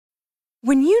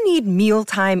When you need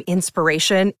mealtime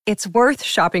inspiration, it's worth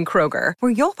shopping Kroger,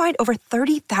 where you'll find over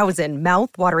 30,000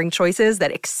 mouth-watering choices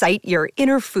that excite your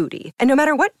inner foodie. And no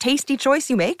matter what tasty choice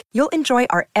you make, you'll enjoy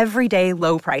our everyday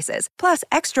low prices, plus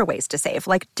extra ways to save,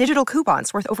 like digital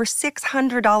coupons worth over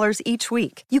 $600 each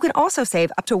week. You can also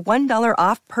save up to $1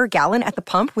 off per gallon at the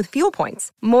pump with fuel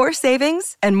points. More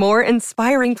savings and more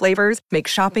inspiring flavors make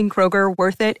shopping Kroger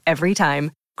worth it every time.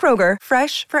 Kroger,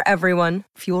 fresh for everyone.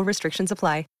 Fuel restrictions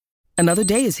apply. Another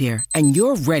day is here, and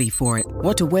you're ready for it.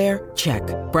 What to wear? Check.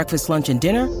 Breakfast, lunch, and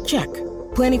dinner? Check.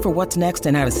 Planning for what's next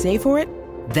and how to save for it?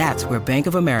 That's where Bank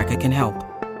of America can help.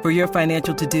 For your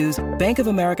financial to-dos, Bank of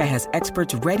America has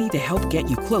experts ready to help get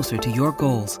you closer to your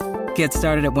goals. Get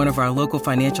started at one of our local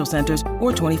financial centers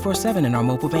or 24/7 in our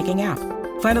mobile banking app.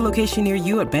 Find a location near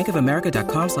you at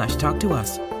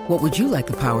bankofamerica.com/talktous. What would you like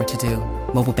the power to do?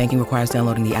 Mobile banking requires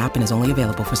downloading the app and is only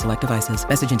available for select devices.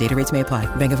 Message and data rates may apply.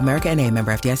 Bank of America N.A.,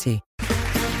 member FDIC.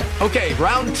 Okay,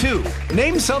 round two.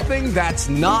 Name something that's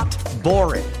not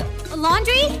boring. A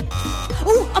laundry?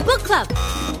 Ooh, a book club.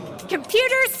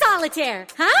 Computer solitaire,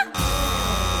 huh?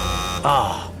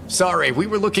 Ah, sorry, we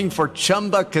were looking for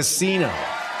Chumba Casino.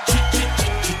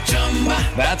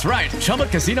 That's right,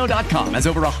 ChumbaCasino.com has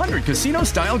over 100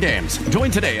 casino-style games.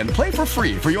 Join today and play for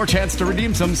free for your chance to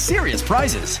redeem some serious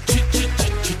prizes.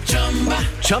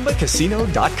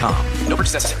 ChumbaCasino.com. No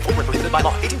purchase necessary. Void where prohibited by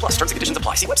law. 18 plus. Terms and conditions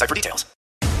apply. See website for details.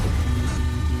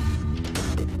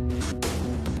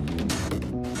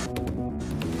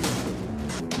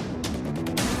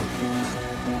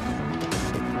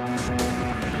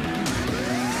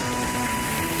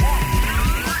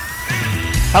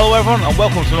 Hello everyone and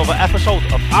welcome to another episode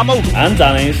of Ammo and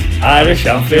Danny's Irish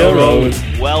Anfield Road.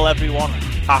 Well everyone,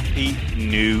 happy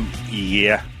new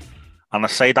year. And I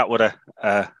say that with a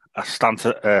stance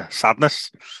of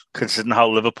sadness, considering how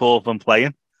Liverpool have been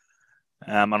playing.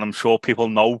 And I'm sure people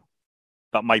know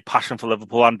that my passion for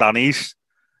Liverpool and Danny's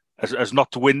has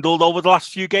not dwindled over the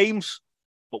last few games.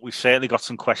 But we've certainly got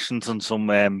some questions and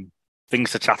some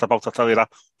things to chat about, I'll tell you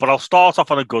that. But I'll start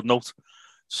off on a good note.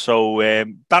 So,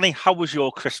 Danny, how was your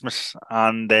Christmas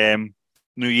and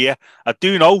New Year? I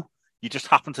do know you just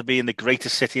happened to be in the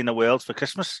greatest city in the world for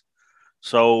Christmas.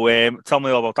 So, tell me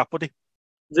all about that, buddy.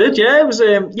 Did it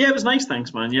was nice,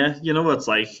 thanks, man. Yeah, you know what it's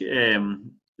like.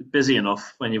 Busy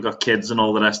enough when you've got kids and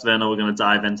all the rest of it. I know we're going to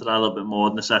dive into that a little bit more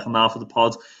in the second half of the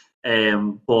pod.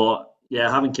 But yeah,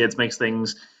 having kids makes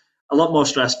things a lot more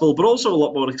stressful, but also a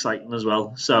lot more exciting as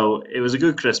well. So it was a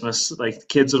good Christmas. Like the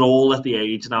kids are all at the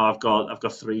age now. I've got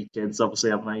 3 kids. Obviously,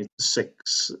 I've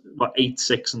 8,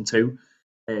 6, and 2.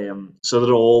 So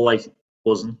they're all like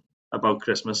buzzing about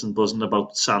Christmas and buzzing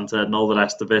about Santa and all the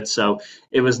rest of it. So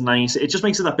it was nice. It just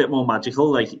makes it a bit more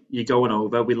magical. Like you're going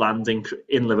over, we land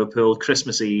in Liverpool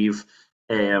Christmas Eve.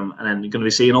 And then you're going to be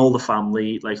seeing all the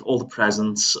family, like all the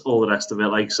presents, all the rest of it.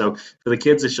 Like so, for the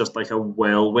kids, it's just like a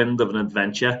whirlwind of an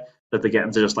adventure that they get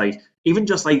into. Just like even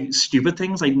just like stupid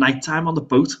things like nighttime on the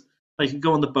boat. Like you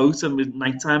go on the boat and with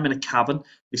nighttime in a cabin,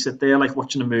 they sit there like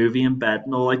watching a movie in bed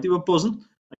and all. Like they were buzzing,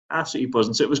 like absolutely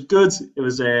buzzing. So it was good. It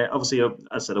was obviously as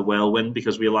I said, a whirlwind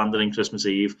because we landed in Christmas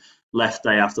Eve, left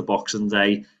day after Boxing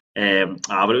Day.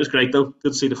 But it was great though.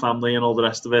 Good to see the family and all the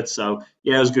rest of it. So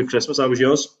yeah, it was a good Christmas. How was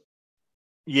yours?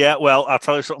 Yeah, well, I'll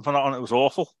tell you something from that on. It was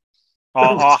awful.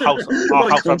 Our house,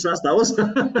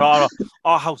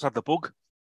 our house had the bug.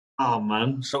 Oh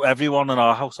man! So everyone in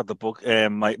our house had the bug.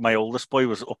 My oldest boy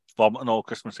was up vomiting all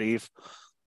Christmas Eve,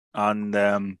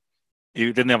 and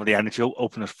he didn't have the energy to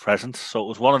open his presents. So it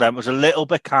was one of them. It was a little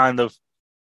bit kind of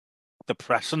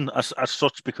depressing as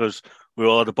such because we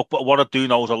all had the bug. But what I do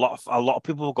know is a lot of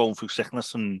people were going through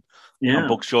sickness and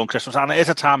bugs during Christmas, and it is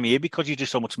a time of year because you do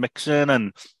so much mixing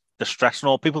and the stress and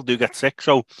all, people do get sick.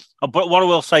 So, but what I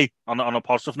will say on a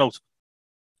positive note,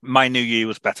 my New Year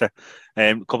was better.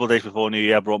 A couple of days before New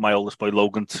Year, I brought my oldest boy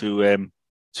Logan to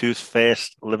his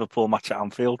first Liverpool match at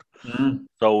Anfield.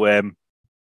 So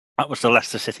that was the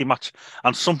Leicester City match.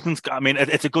 And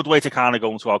it's a good way to kind of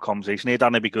go into our conversation here,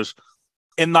 Danny, because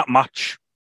in that match,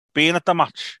 being at the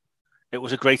match, it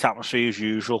was a great atmosphere as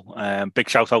usual. Big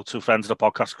shout out to friends of the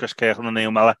podcast, Chris Kirkland and Neil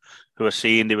Mellor, who are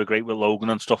seeing they were great with Logan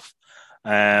and stuff.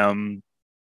 And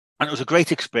it was a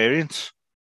great experience,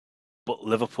 but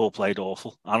Liverpool played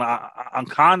awful. And I'm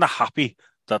kind of happy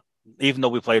that even though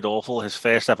we played awful, his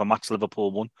first ever match Liverpool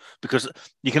won, because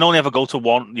you can only ever go to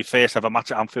your first ever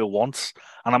match at Anfield once.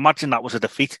 And imagine that was a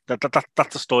defeat.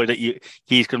 That's a story that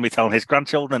he's going to be telling his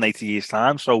grandchildren in 80 years'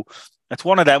 time. So it's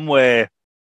one of them where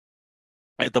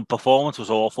the performance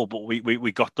was awful, but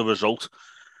we got the result.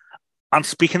 And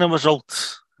speaking of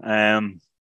results,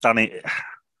 Danny,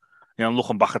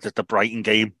 looking back at the Brighton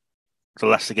game, the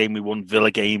Leicester game, we won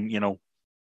Villa game,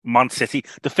 Man City.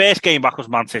 The first game back was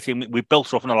Man City. And we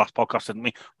built up in the last podcast, didn't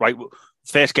we? Right,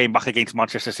 first game back against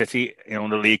Manchester City, in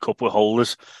the League Cup with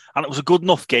holders, and it was a good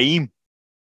enough game,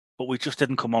 but we just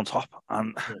didn't come on top.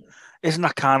 And isn't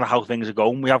that kind of how things are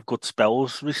going? We have good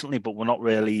spells recently, but we're not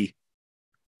really.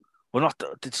 We're not.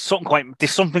 There's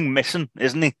something missing,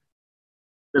 isn't it?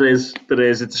 There is.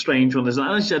 It's a strange one, isn't it?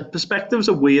 And as I said, perspective's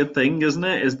a weird thing, isn't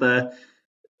it? Is there,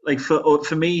 like,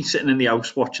 for me sitting in the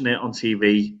house watching it on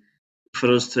TV,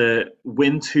 for us to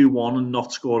win 2-1 and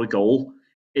not score a goal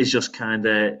is just kind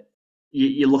of,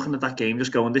 you're looking at that game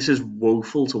just going, this is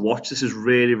woeful to watch. This is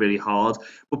really, really hard.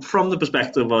 But from the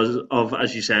perspective of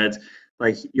as you said,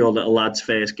 like your little lad's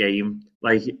first game,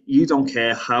 like you don't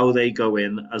care how they go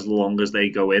in as long as they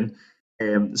go in.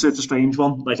 So it's a strange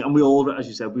one. Like, and we all, as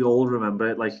you said, we all remember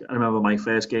it. Like, I remember my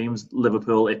first games,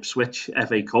 Liverpool Ipswich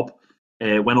FA Cup,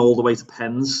 went all the way to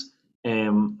pens,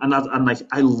 and like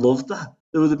I loved that.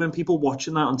 There would have been people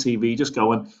watching that on TV just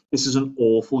going, "This is an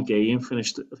awful game."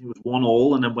 Finished, I think it was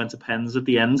 1-1, and then went to pens at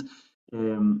the end.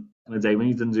 In a day when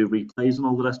you didn't do replays and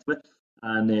all the rest of it,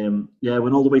 and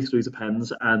went all the way through to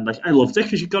pens, and like I loved it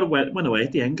because you went away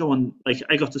at the end going, like,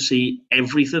 I got to see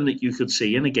everything that you could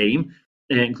see in a game.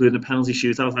 Including the penalty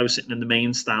shootout. I was sitting in the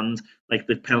main stand, like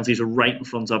the penalties were right in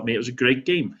front of me. It was a great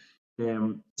game.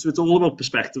 So it's all about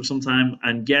perspective sometimes.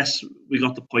 And yes, we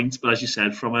got the points, but as you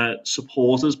said, from a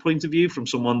supporter's point of view, from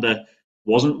someone that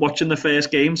wasn't watching the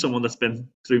first game, someone that's been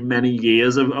through many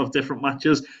years of different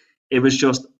matches, it was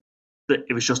just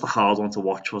a hard one to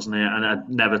watch, wasn't it? And I'd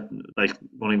never, like,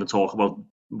 won't even talk about,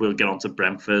 we'll get on to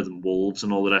Brentford and Wolves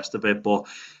and all the rest of it, but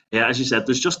yeah, as you said,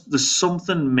 there's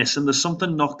something missing, there's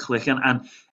something not clicking, and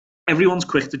everyone's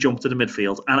quick to jump to the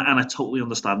midfield, and I totally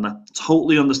understand that.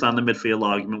 Totally understand the midfield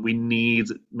argument. We need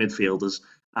midfielders,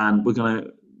 and we're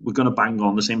gonna bang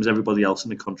on the same as everybody else in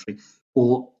the country.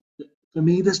 But for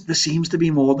me, there seems to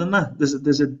be more than that.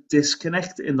 There's a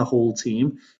disconnect in the whole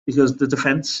team because the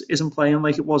defence isn't playing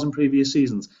like it was in previous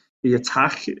seasons. The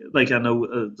attack, like I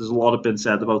know there's a lot been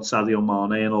said about Sadio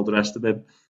Mane and all the rest of it.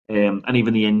 And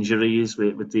even the injuries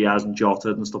with Diaz and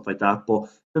Jota and stuff like that. But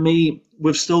for me,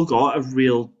 we've still got a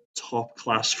real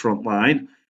top-class front line,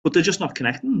 but they're just not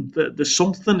connecting. There's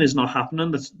something is not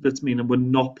happening that's meaning we're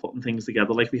not putting things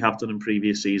together like we have done in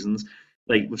previous seasons.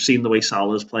 Like, we've seen the way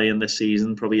Salah's playing this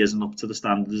season probably isn't up to the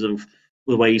standards of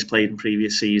the way he's played in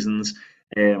previous seasons.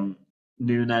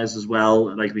 Nunes as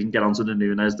well. Like, we can get onto the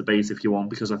Nunes debate if you want,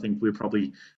 because I think we're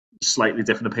probably slightly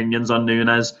different opinions on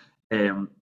Nunes.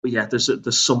 But yeah,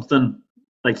 there's something,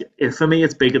 like, for me,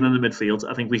 it's bigger than the midfield.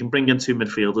 I think we can bring in two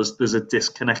midfielders. There's a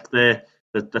disconnect there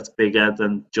that's bigger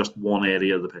than just one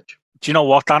area of the pitch. Do you know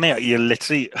what, Danny? You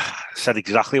literally said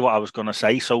exactly what I was going to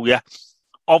say. So yeah,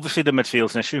 obviously the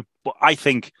midfield's an issue, but I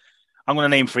think I'm going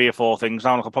to name 3 or 4 things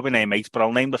now. I could probably name 8, but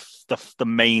I'll name the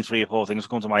main 3 or 4 things that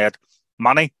come to my head.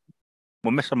 Mane,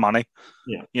 we're missing Mane.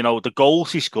 Yeah. The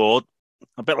goals he scored,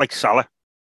 a bit like Salah.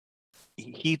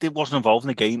 He wasn't involved in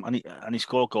the game, and he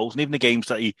scored goals. And even the games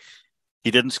that he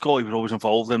didn't score, he was always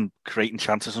involved in creating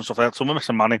chances and stuff like that. So we're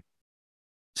missing Mane.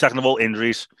 Second of all,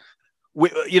 injuries. In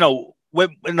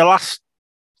the last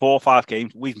 4 or 5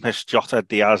 games, we've missed Jota,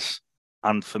 Diaz,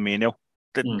 and Firmino.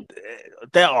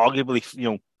 They're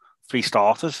arguably, 3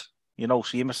 starters. So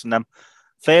you're missing them.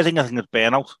 Third thing, I think, is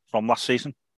burnout from last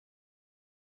season.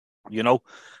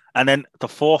 And then the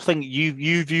fourth thing,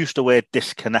 you've used the word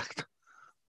disconnect.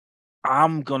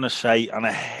 I'm going to say, and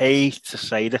I hate to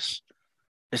say this,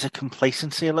 is it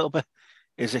complacency a little bit?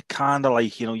 Is it kind of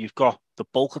like, you've got the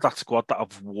bulk of that squad that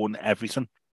have won everything.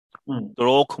 They're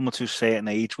all coming to a certain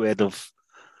age where they've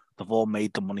all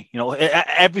made the money.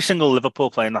 Every single Liverpool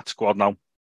player in that squad now,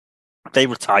 they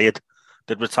retired.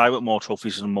 They'd retire with more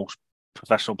trophies than most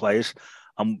professional players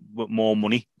and with more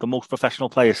money than most professional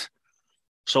players.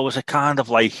 So is it kind of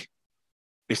like,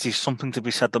 is there something to be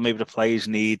said that maybe the players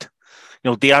need?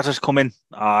 Diaz is coming,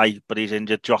 but he's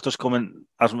injured. Jota's coming,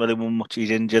 hasn't really won much, he's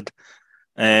injured.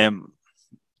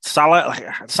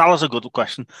 Salah's a good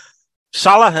question.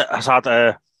 Salah has had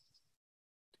a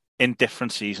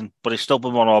indifferent season, but he's still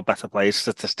been one of our better players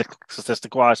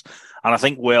statistic-wise. And I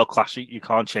think world class you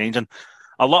can't change. And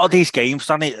a lot of these games,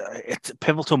 Danny, it's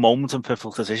pivotal moments and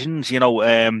pivotal decisions.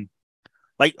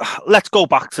 Like, let's go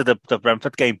back to the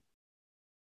Brentford game.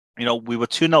 We were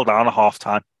 2-0 down at half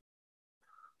time.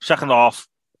 Second half,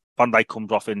 Van Dijk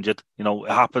comes off injured. It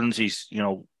happens. He's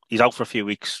out for a few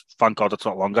weeks. Thank God it's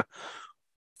not longer.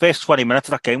 First 20 minutes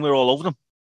of that game, we were all over them.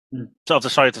 So, the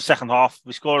second half,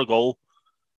 we score a goal.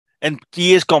 And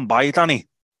years gone by, Danny,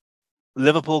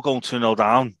 Liverpool going 2-0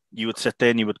 down, you would sit there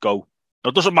and you would go,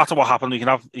 it doesn't matter what happened. You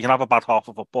can have a bad half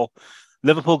of football.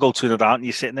 Liverpool go 2-0 down, and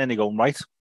you're sitting there and you're going, right,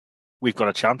 we've got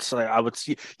a chance.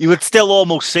 You would still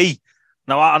almost see.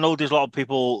 Now, I know there's a lot of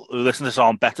people who listen to this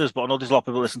aren't bettors, but I know there's a lot of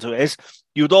people who listen to it is.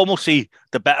 You would almost see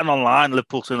the betting online,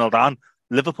 Liverpool 2-0 down,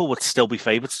 Liverpool would still be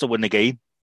favourites to win the game.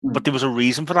 But there was a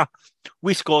reason for that.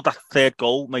 We scored that third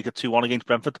goal, make it 2-1 against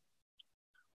Brentford.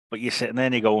 But you're sitting there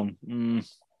and you're going,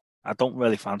 I don't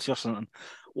really fancy us.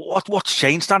 What's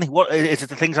changed, Danny? What is it?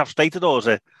 The things I've stated, or is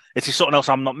it something else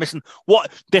I'm not missing?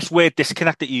 What this weird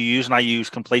disconnect that you use, and I use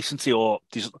complacency, or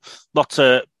there's lots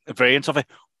of variants of it.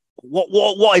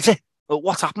 What is it?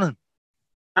 What's happening?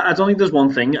 I don't think there's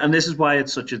one thing, and this is why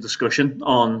it's such a discussion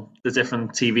on the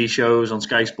different TV shows, on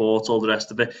Sky Sports, all the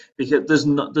rest of it, because there's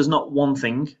not one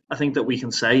thing I think that we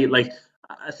can say. Like,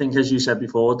 I think, as you said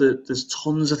before, there's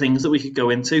tons of things that we could go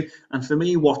into, and for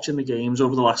me, watching the games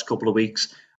over the last couple of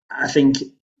weeks, I think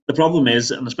the problem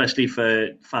is, and especially for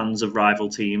fans of rival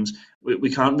teams,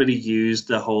 we can't really use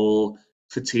the whole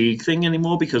fatigue thing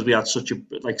anymore, because we had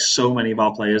so many of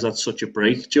our players had such a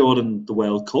break during the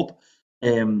World Cup.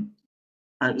 And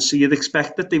so you'd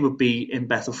expect that they would be in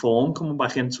better form coming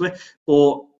back into it,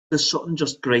 but there's something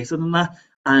just greater than that.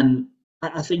 And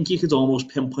I think you could almost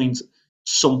pinpoint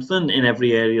something in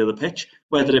every area of the pitch,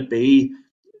 whether it be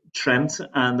Trent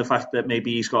and the fact that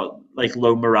maybe he's got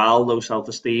low morale, low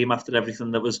self-esteem after everything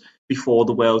that was before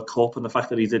the World Cup, and the fact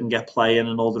that he didn't get playing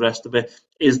and all the rest of it.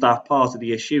 Is that part of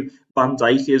the issue? Van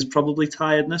Dijk is probably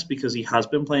tiredness, because he has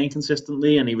been playing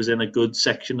consistently and he was in a good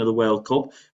section of the World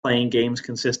Cup, playing games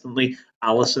consistently.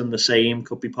 Alisson, the same,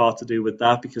 could be part to do with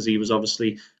that, because he was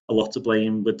obviously a lot to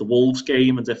blame with the Wolves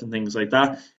game and different things like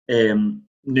that.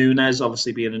 Núñez,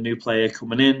 obviously being a new player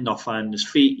coming in, not finding his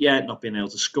feet yet, not being able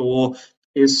to score.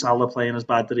 Is Salah playing as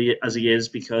bad as he is?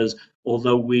 Because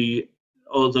although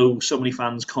so many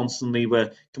fans constantly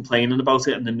were complaining about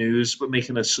it, and the news were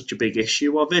making such a big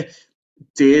issue of it,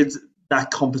 did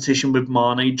that competition with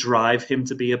Mane drive him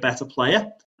to be a better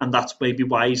player? And that's maybe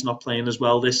why he's not playing as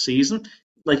well this season.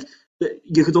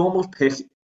 You could almost pick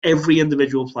every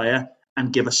individual player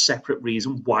and give a separate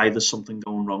reason why there's something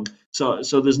going wrong. So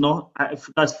there's not.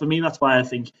 That's for me. That's why I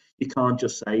think you can't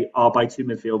just say, buy two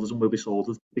midfielders and we'll be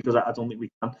sorted, because I don't think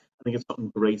we can. I think it's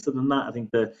something greater than that. I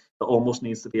think that there almost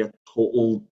needs to be a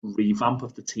total revamp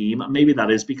of the team, and maybe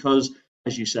that is because,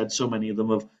 as you said, so many of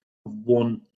them have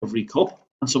won every cup,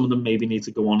 and some of them maybe need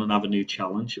to go on and have a new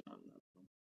challenge.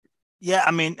 Yeah,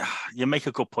 I mean, you make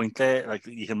a good point there. Like,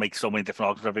 you can make so many different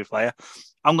arguments for every player.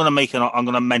 I'm going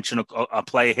to mention a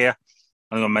player here.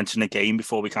 I'm going to mention a game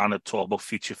before we kind of talk about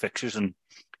future fixtures. And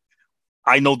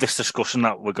I know this discussion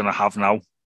that we're going to have now,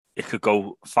 it could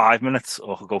go 5 minutes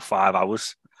or it could go 5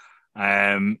 hours.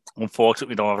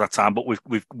 Unfortunately, we don't have that time, but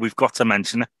we've got to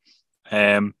mention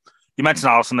it. You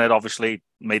mentioned Alisson there, obviously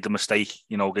made the mistake,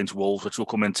 against Wolves, which we'll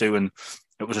come into, and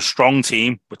it was a strong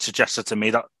team, which suggested to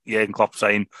me that Jurgen Klopp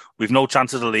saying, we've no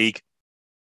chance of the league.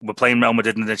 We're playing Real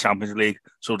Madrid in the Champions League,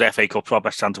 so the FA Cup's our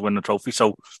best chance to win the trophy.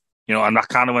 So, and that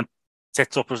kind of went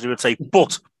tits up, as you would say.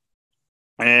 But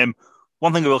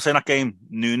one thing I will say in that game,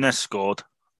 Núñez scored.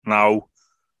 Now,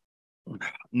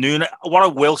 Núñez, what I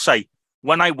will say,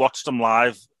 when I watched him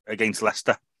live against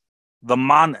Leicester, the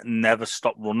man never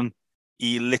stopped running.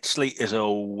 He literally is a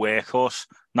workhorse.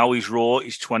 Now he's raw,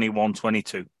 he's 21,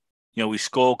 22. He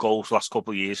scored goals the last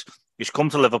couple of years. He's come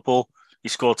to Liverpool. He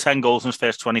scored 10 goals in his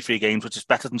first 23 games, which is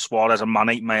better than Suarez and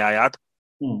Mane, may I add.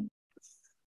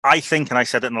 I think, and I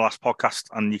said it in the last podcast,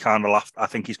 and you kind of laughed, I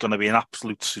think he's going to be an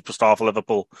absolute superstar for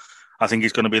Liverpool. I think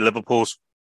he's going to be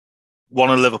one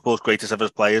of Liverpool's greatest ever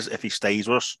players if he stays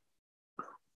with us.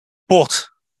 But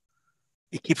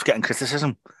he keeps getting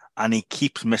criticism, and he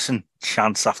keeps missing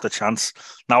chance after chance.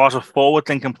 Now, as a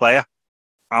forward-thinking player,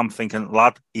 I'm thinking,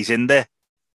 lad, he's in there.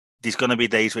 There's going to be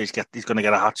days where he's going to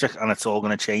get a hat-trick, and it's all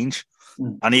going to change.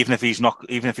 And even if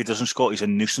he doesn't score, he's a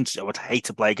nuisance. I would hate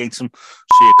to play against him,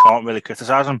 so you can't really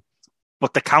criticise him.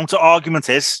 But the counter argument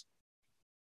is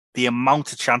the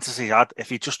amount of chances he had. If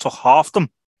he just took half them,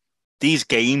 these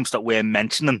games that we're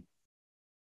mentioning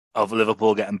of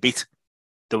Liverpool getting beat,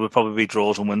 there would probably be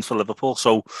draws and wins for Liverpool.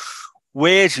 So,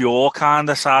 where's your kind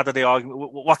of side of the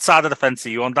argument? What side of the fence are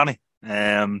you on, Danny?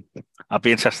 I'd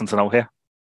be interested to know here.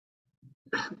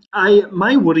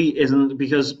 My worry isn't,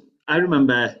 because I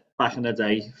remember back in the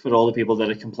day, for all the people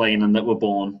that are complaining that were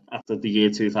born after the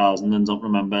year 2000 and don't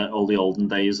remember all the olden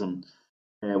days and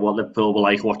what Liverpool were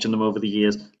like watching them over the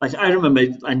years. Like, I remember,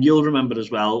 and you'll remember as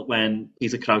well, when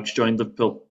Peter Crouch joined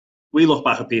Liverpool. We look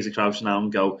back at Peter Crouch now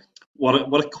and go, what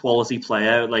a quality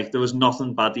player. Like, there was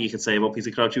nothing bad that you could say about Peter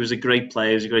Crouch. He was a great player.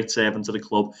 He was a great servant to the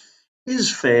club.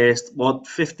 His first,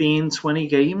 15, 20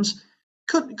 games,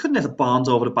 couldn't hit the Barnes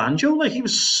over the banjo. Like, he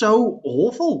was so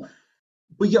awful.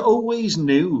 But you always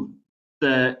knew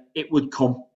that it would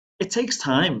come. It takes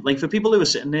time. Like for people who are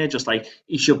sitting there just like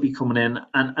he should be coming in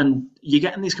and you're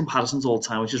getting these comparisons all the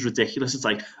time, which is ridiculous. It's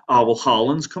like, oh well,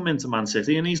 Haaland's come into Man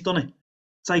City and he's done it.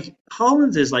 It's like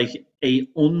Haaland is like a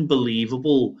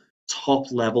unbelievable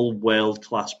top level world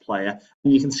class player.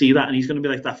 And you can see that and he's going to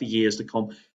be like that for years to come.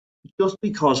 Just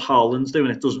because Haaland's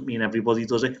doing it doesn't mean everybody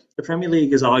does it. The Premier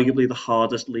League is arguably the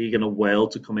hardest league in the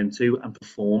world to come into and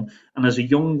perform. And as a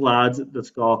young lad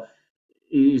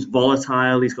he's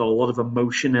volatile, he's got a lot of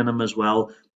emotion in him as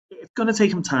well. It's going to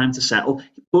take him time to settle,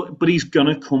 but he's going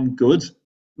to come good.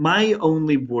 My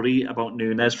only worry about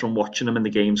Núñez from watching him in the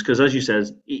games, because as you said,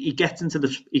 he gets into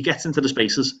the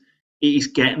spaces, he's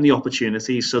getting the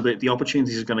opportunities, so that the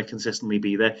opportunities are going to consistently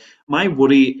be there. My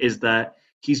worry is that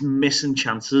he's missing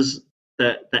chances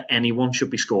that anyone should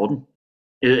be scoring.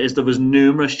 There was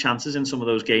numerous chances in some of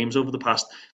those games over the past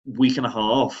week and a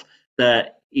half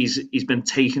that he's been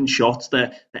taking shots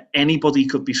that anybody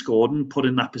could be scored and put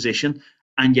in that position,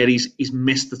 and yet he's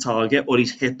missed the target or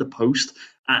he's hit the post.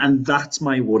 And that's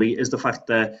my worry, is the fact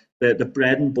that the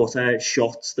bread and butter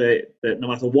shots that no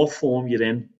matter what form you're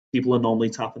in, people are normally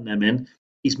tapping them in.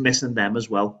 He's missing them as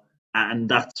well. And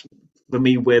that's, for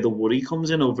me, where the worry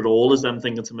comes in overall, is them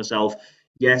thinking to myself,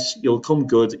 yes, you'll come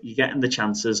good, you're getting the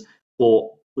chances, but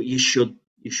you should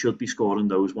be scoring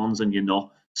those ones, and you're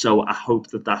not. So I hope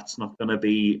that that's not going to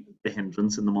be the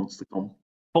hindrance in the months to come.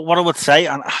 But what I would say,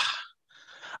 and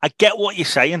I get what you're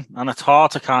saying, and it's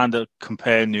hard to kind of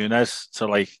compare Núñez to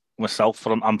like myself,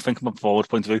 but I'm thinking from a forward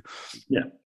point of view. Yeah.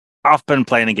 I've been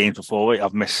playing in games before where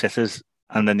I've missed sitters,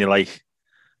 and then you're like,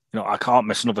 I can't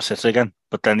miss another sitter again.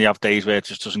 But then you have days where it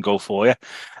just doesn't go for you.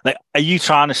 Like, are you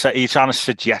trying to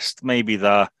suggest maybe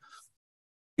that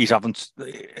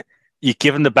you're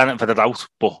giving the benefit of the doubt,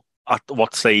 but at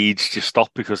what stage do you stop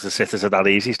because the sitters are that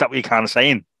easy? Is that what you're kind of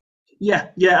saying? Yeah.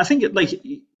 I think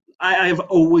I have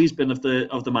always been of the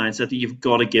mindset that you've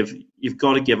got to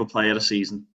give a player a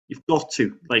season. You've got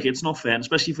to. Like, it's not fair, and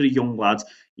especially for the young lads.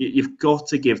 You've got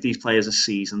to give these players a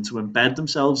season to embed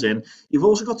themselves in. You've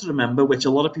also got to remember, which a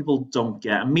lot of people don't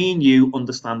get, and me and you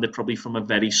understand it probably from a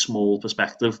very small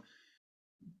perspective,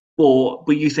 but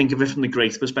you think of it from the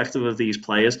great perspective of these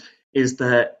players, is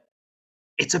that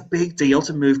it's a big deal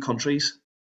to move countries.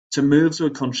 To move to a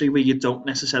country where you don't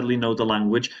necessarily know the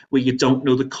language, where you don't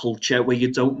know the culture, where you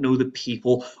don't know the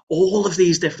people. All of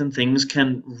these different things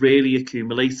can really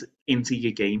accumulate into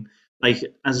your game. Like,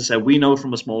 as I said, we know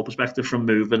from a small perspective from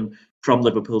moving from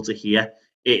Liverpool to here,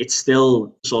 it's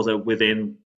still sort of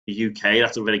within the UK.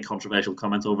 That's a very controversial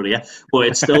comment over here, but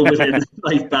it's still within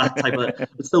like that type of.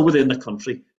 It's still within the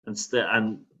country,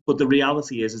 but the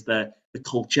reality is that the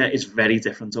culture is very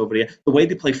different over here. The way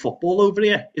they play football over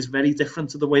here is very different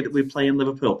to the way that we play in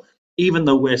Liverpool. Even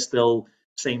though we're still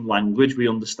same language, we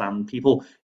understand people,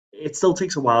 it still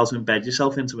takes a while to embed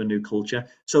yourself into a new culture.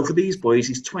 So for these boys,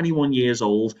 he's 21 years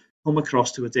old, come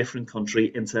across to a different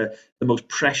country, into the most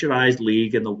pressurised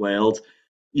league in the world.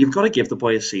 You've got to give the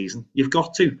boy a season. You've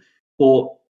got to. But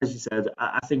as you said,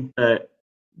 I think that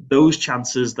those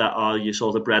chances that are your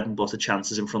sort of bread and butter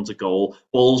chances in front of goal,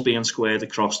 balls being squared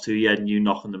across to you and you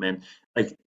knocking them in,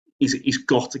 like he's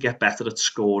got to get better at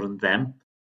scoring them.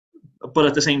 But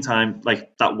at the same time,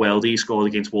 like that Weldy he scored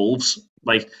against Wolves,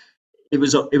 like it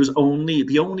was only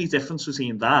the only difference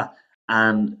between that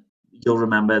and you'll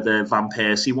remember the Van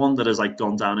Persie one that has like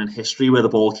gone down in history where the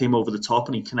ball came over the top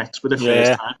and he connects with it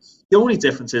first time. The only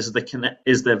difference is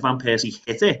that Van Persie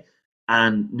hit it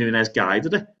and Núñez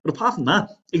guided it. But apart from that,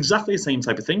 exactly the same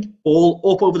type of thing. Ball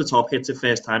up over the top, hits it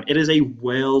first time. It is a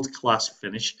world-class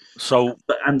finish.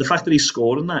 And the fact that he's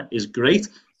scoring that is great.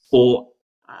 But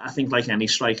I think like any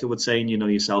striker would say, and you know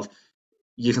yourself,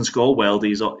 you can score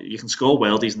worldies,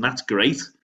 and that's great.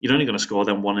 You're only going to score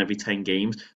them one every 10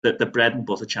 games. The bread and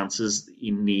butter chances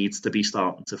he needs to be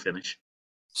starting to finish.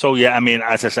 So, yeah, I mean,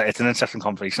 as I said, it's an interesting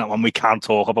conversation, and we can't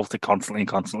talk about it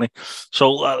constantly.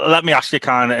 So let me ask you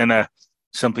kind of in a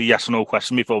simple yes or no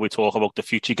question before we talk about the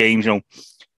future games,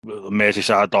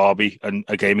 Merseyside derby and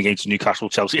a game against Newcastle,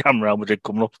 Chelsea and Real Madrid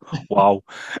coming up. Wow.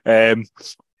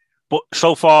 But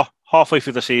so far, halfway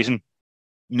through the season,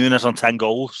 Núñez on 10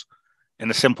 goals.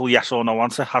 In a simple yes or no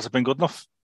answer, has it been good enough?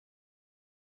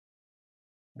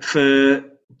 For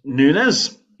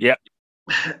Núñez? Yeah.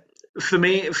 For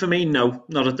me, no,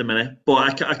 not at the minute.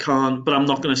 But I can't. But I'm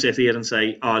not going to sit here and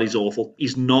say, he's awful.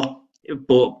 He's not.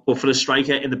 But for a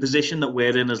striker in the position that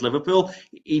we're in as Liverpool,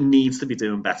 he needs to be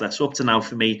doing better. So up to now,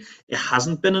 for me, it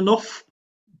hasn't been enough.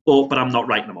 But I'm not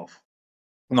writing him off.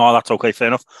 No, that's okay, fair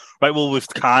enough. Right, well, we've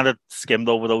kind of skimmed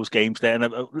over those games there,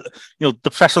 and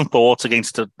depressing thoughts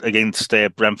against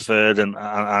Brentford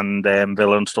and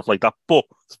Villa and stuff like that. But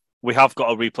we have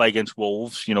got a replay against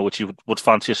Wolves, which you would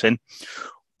fancy us in.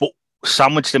 But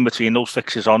sandwiched in between those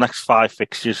fixtures, our next 5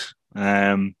 fixtures,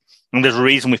 and there's a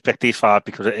reason we've picked these 5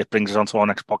 because it brings us on to our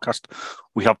next podcast.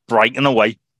 We have Brighton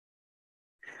away,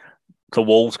 the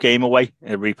Wolves game away,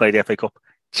 replay the FA Cup,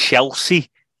 Chelsea,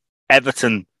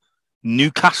 Everton,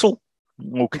 Newcastle,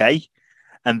 okay,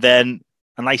 and then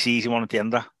a nice easy one at the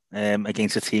end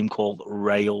against a team called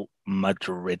Real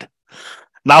Madrid.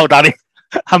 Now, Danny,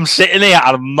 I'm sitting here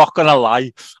and I'm not going to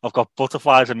lie, I've got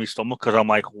butterflies in my stomach because I'm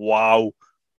like, wow,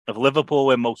 if Liverpool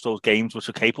win most of those games, which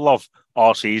we're capable of,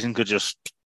 our season could just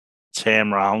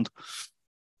turn round.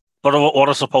 But what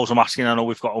I suppose I'm asking, I know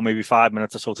we've got maybe 5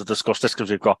 minutes or so to discuss this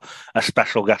because we've got a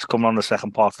special guest coming on the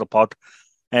second part of the pod.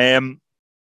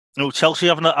 Chelsea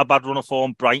having a bad run of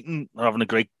form. Brighton are having a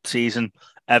great season.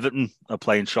 Everton are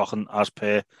playing shocking as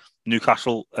per.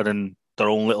 Newcastle are in their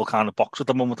own little kind of box at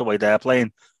the moment, the way they're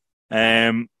playing.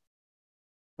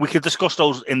 We could discuss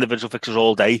those individual fixtures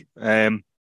all day,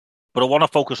 but I want to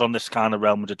focus on this kind of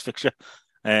Real Madrid fixture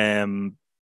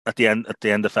at the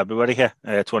end of February here,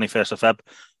 21st of Feb.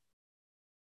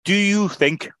 Do you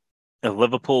think if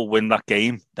Liverpool win that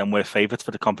game, then we're favourites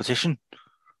for the competition?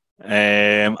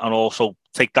 And also,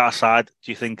 take that aside,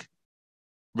 do you think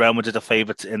Real Madrid are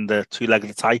favourites in the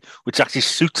 2-legged tie, which actually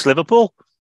suits Liverpool?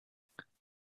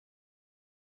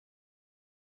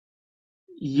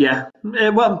 Yeah,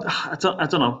 well, I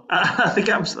don't know. I think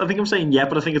I'm saying yeah,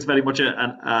 but I think it's very much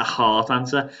a hard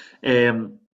answer. The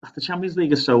Champions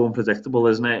League is so unpredictable,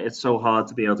 isn't it? It's so hard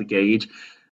to be able to gauge.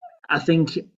 I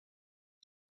think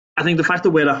the fact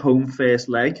that we're a home first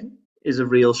leg is a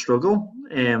real struggle.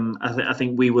 I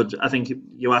think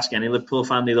you ask any Liverpool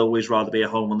fan, they'd always rather be at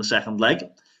home on the second leg.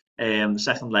 The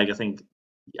second leg, I think,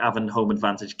 having home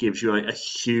advantage gives you a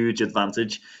huge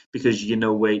advantage because you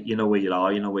know where you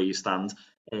are, you know where you stand.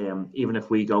 Even if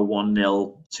we go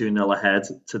 1-0, 2-0 ahead,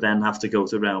 to then have to go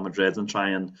to Real Madrid and try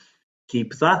and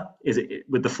keep that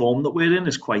with the form that we're in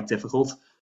is quite difficult.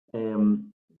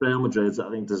 Real Madrid,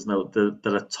 I think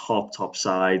they're a top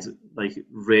side, like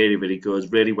really, really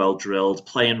good, really well drilled,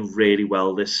 playing really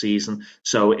well this season.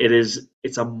 So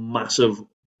it's a massive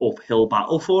uphill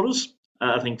battle for us,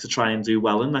 I think, to try and do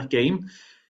well in that game.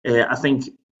 I think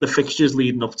the fixtures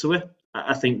leading up to it,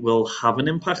 I think, will have an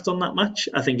impact on that match.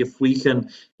 I think if we can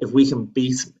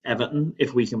beat Everton,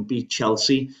 if we can beat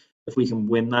Chelsea, if we can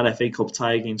win that FA Cup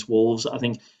tie against Wolves, I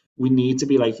think we need to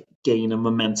be gaining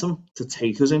momentum to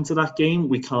take us into that game.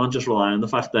 We can't just rely on the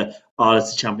fact that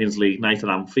it's a Champions League night at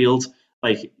Anfield.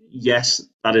 Yes,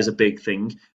 that is a big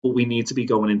thing, but we need to be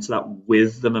going into that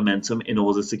with the momentum in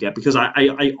order to get. Because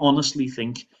I honestly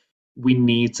think we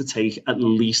need to take at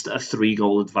least a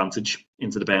 3-goal advantage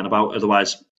into the Bernabeu.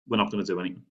 Otherwise, we're not going to do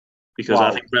anything. Because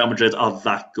I think Real Madrid are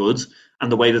that good,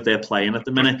 and the way that they're playing at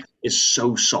the minute is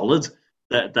so solid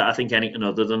that I think anything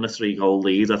other than a 3-goal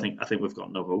lead, I think we've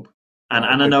got no hope. And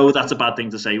I know that's a bad thing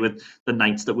to say with the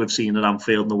nights that we've seen at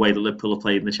Anfield and the way that Liverpool have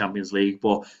played in the Champions League,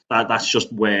 but that's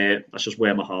just where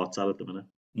my heart's at the minute.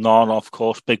 No, of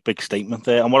course, big statement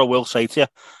there. And what I will say to you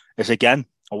is, again,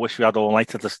 I wish we had all night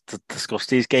to discuss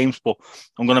these games, but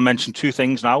I'm going to mention 2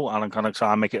 things now, and I'm going to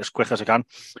try and make it as quick as I can.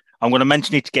 I'm going to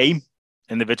mention each game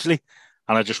individually,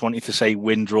 and I just want you to say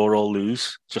win, draw, or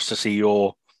lose, just to see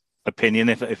your opinion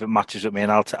if it matches with me,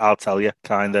 and I'll tell you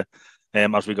kind of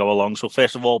as we go along. So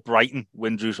first of all, Brighton,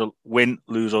 win,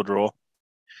 lose, or draw.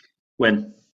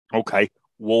 Win. Okay.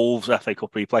 Wolves FA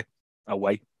Cup replay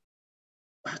away.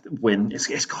 Win.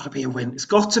 It's got to be a win. It's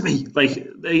got to be.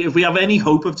 If we have any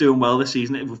hope of doing well this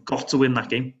season, we've got to win that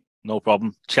game. No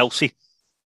problem. Chelsea.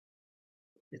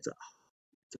 It's a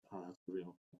hard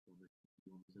real.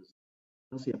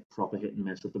 Chelsea a proper hit and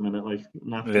miss at the minute.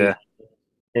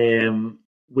 Yeah.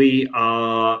 We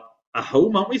are at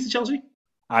home, aren't we, to Chelsea?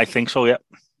 I think so, yeah.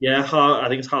 Yeah, I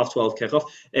think it's 12:30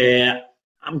 kickoff.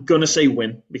 I'm going to say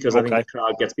win because I think the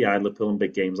crowd gets behind Liverpool in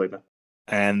big games like that.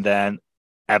 And then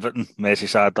Everton,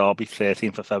 Merseyside derby,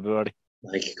 13th of February.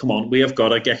 Come on, we have got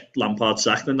to get Lampard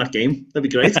sacked in that game. That'd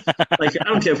be great. I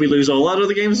don't care if we lose all our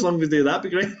other games, as long as we do that,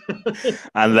 that'd be great.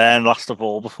 And then, last of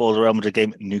all, before the Real Madrid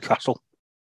game, Newcastle.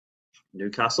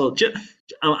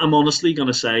 I'm honestly going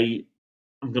to say,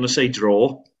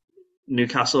 draw.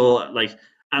 Newcastle,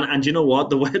 and you know what?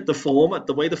 The way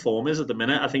the form is at the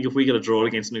minute, I think if we get a draw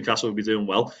against Newcastle, we'll be doing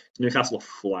well. Newcastle are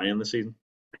flying this season.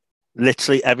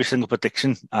 Literally every single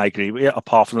prediction, I agree with you,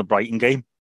 apart from the Brighton game.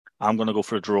 I'm going to go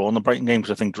for a draw in the Brighton game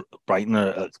because I think Brighton are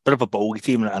a bit of a bogey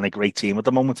team and a great team at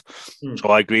the moment. So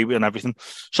I agree with you and everything.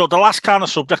 So the last kind of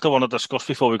subject I want to discuss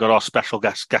before we got our special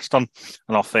guest on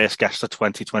and our first guest of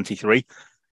 2023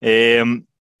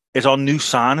 is our new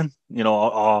signing,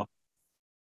 our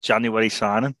January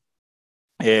signing,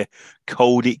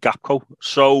 Cody Gakpo.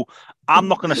 So I'm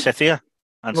not going to sit here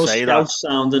and say that. Most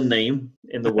sounding name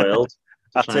in the world.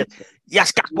 That's it.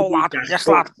 Yes, Gakpo, lad. Yes,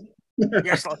 lad.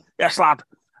 Yes, lad.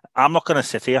 I'm not going to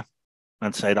sit here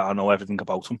and say that I know everything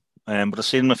about him. But I've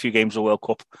seen him a few games of the World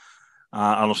Cup. And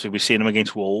obviously, we've seen him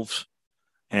against Wolves.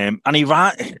 And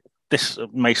this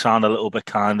may sound a little bit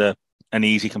kind of an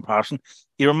easy comparison.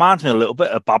 He reminds me a little bit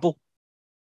of Babel.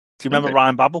 Do you remember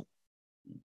Ryan Babel?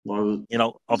 Well,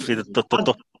 obviously the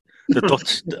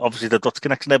Dutch, obviously the Dutch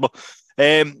connection there. But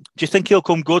do you think he'll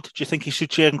come good? Do you think he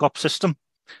suits Jurgen Klopp's system?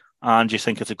 And do you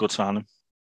think it's a good signing?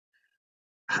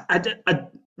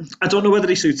 I don't know whether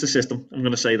he suits the system. I'm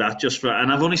going to say that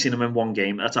and I've only seen him in one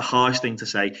game. That's a harsh thing to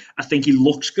say. I think he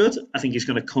looks good. I think he's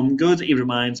going to come good. He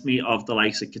reminds me of the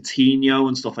likes of Coutinho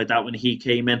and stuff like that when he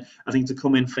came in. I think to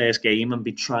come in first game and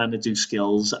be trying to do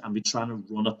skills and be trying to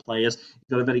run at players, he's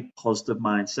got a very positive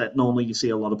mindset. Normally you see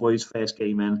a lot of boys first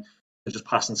game in, they're just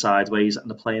passing sideways and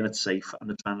they're playing it safe and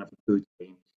they're trying to have a good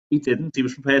game. He didn't. He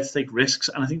was prepared to take risks.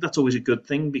 And I think that's always a good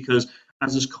thing because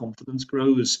as his confidence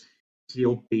grows,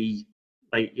 he'll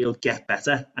get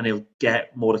better and he'll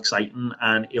get more exciting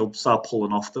and he'll start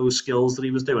pulling off those skills that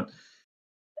he was doing.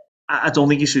 I don't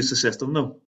think he suits the system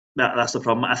though. That's the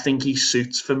problem. I think he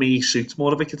suits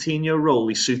more of a Coutinho role.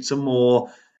 He suits a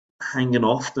more hanging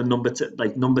off the number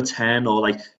 10 or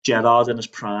like Gerrard in his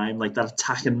prime, like that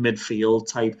attacking midfield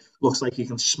type. Looks like he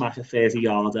can smack a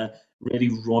 30-yarder, really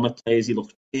run at players. He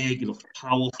looks big, he looks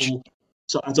powerful.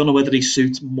 So I don't know whether he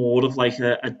suits more of like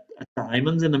a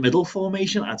diamond in the middle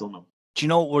formation. I don't know. Do you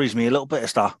know what worries me a little bit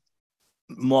is that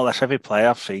more or less every player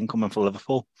I've seen coming for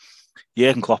Liverpool,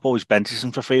 Jurgen Klopp always benches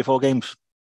him for 3 or 4 games.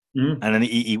 And then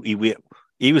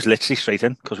he was literally straight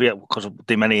in because of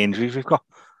the many injuries we've got.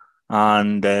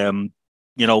 And,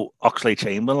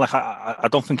 Oxlade-Chamberlain, like I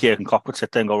don't think Jurgen Klopp would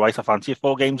sit there and go, right, I fancy it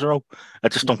 4 games in a row. I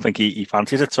just don't think he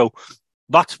fancies it. So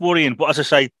that's worrying. But as I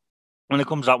say, when it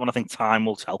comes out, when I think time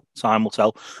will tell.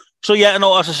 So, yeah,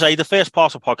 as I say, the first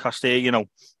part of the podcast here,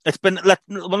 it's been,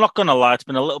 we're not going to lie, it's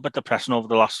been a little bit depressing over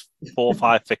the last 4 or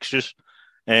 5 fixtures.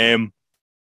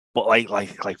 But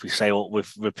like we say,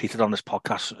 we've repeated on this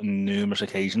podcast on numerous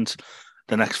occasions,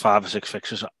 the next 5 or 6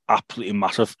 fixtures are absolutely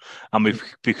massive. And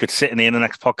we could sit in here in the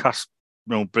next podcast,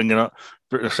 bring on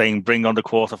the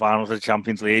quarterfinals of the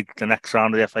Champions League, the next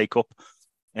round of the FA Cup,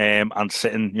 and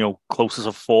sitting, closer to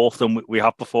 4th than we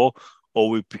have before. Or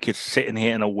we could sit in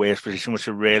here in a worse position, which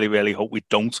I really, really hope we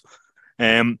don't.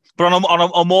 But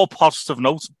on a more positive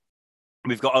note,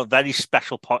 we've got a very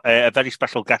special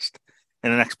guest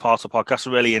in the next part of the podcast. A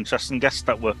really interesting guest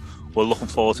that we're looking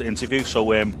forward to interview. So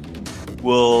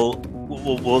we'll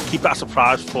keep that a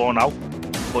surprise for now.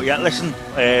 But yeah, listen.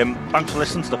 Thanks for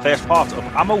listening to the first part of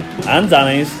Ammo and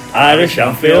Danny's Irish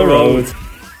Anfield Road.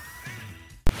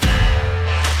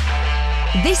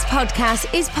 This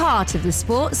podcast is part of the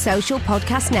Sports Social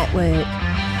Podcast Network.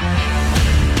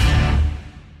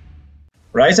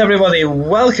 Right, everybody,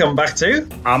 welcome back to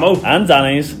Ammo and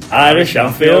Danny's Irish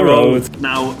Anfield Road.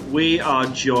 Now, we are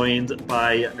joined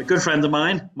by a good friend of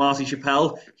mine, Marty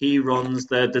Chappell. He runs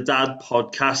the Dad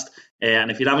podcast, and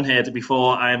if you haven't heard it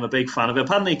before, I am a big fan of it.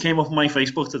 Apparently, it came up on my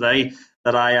Facebook today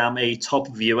that I am a top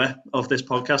viewer of this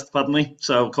podcast, apparently,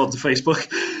 so according to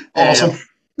Facebook. Awesome.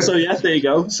 So, yeah, there you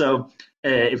go. So,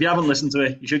 if you haven't listened to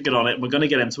it, you should get on it. We're going to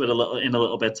get into it in a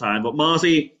little bit of time. But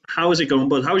Marty, how is it going,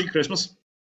 bud? How was your Christmas?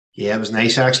 Yeah, it was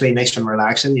nice actually. Nice and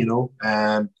relaxing,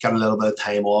 Got a little bit of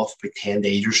time off, like 10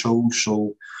 days or so.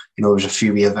 So, there's a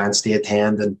few wee events to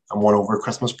attend and one over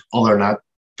Christmas. Other than that,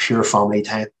 pure family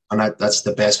time. And that's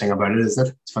the best thing about it, isn't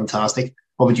it? It's fantastic.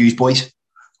 What about you boys?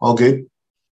 All good?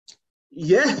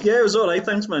 Yeah, it was all right.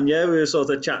 Thanks, man. Yeah, we were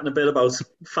sort of chatting a bit about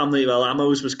family. Well,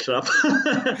 Ammo's was crap.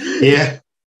 Yeah.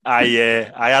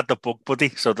 I had the bug buddy,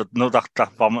 so that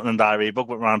vomiting and diarrhea bug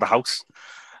went around the house.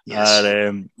 Yes.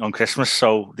 On Christmas,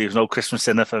 so there was no Christmas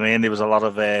dinner for me, and there was a lot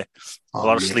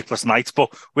of sleepless nights.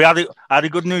 But we had a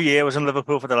good New Year. I was in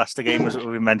Liverpool for the Leicester game, as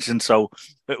we mentioned, so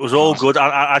it was all good.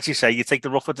 As you say, you take the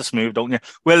rough with the smooth, don't you?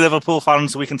 We're Liverpool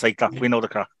fans, so we can take that. We know the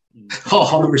crack.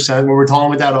 100%. We were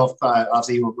talking about that off.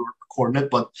 Obviously, we were recording it,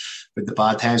 but with the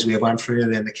bad times we went through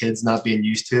it and the kids not being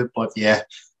used to it, but yeah,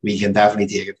 we can definitely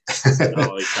take it.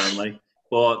 Oh, we can, like.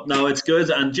 But no, it's good.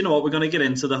 And do you know what? We're going to get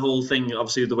into the whole thing,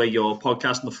 obviously, the way your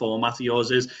podcast and the format of yours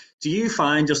is. Do you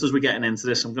find, just as we're getting into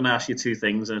this, I'm going to ask you 2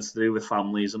 things, and it's to do with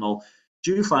families and all.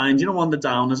 do you find, one of the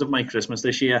downers of my Christmas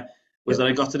this year was that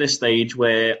I got to this stage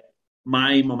where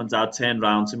my mum and dad turned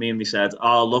round to me and they said,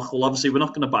 "Oh, look, well, obviously we're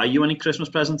not going to buy you any Christmas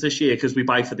presents this year because we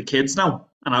buy for the kids now."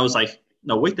 And I was like,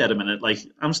 "No, wait there a minute. Like,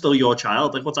 I'm still your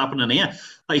child. Like, what's happening here?"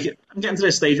 Like, I'm getting to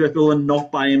this stage where people are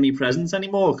not buying me presents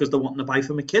anymore because they're wanting to buy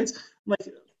for my kids. I'm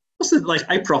like, what's it? Like,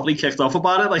 I properly kicked off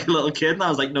about it like a little kid, and I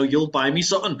was like, "No, you'll buy me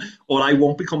something, or I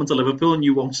won't be coming to Liverpool, and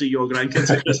you won't see your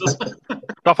grandkids at Christmas."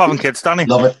 Stop having kids, Danny.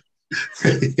 Love it.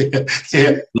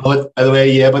 Yeah, love it. By the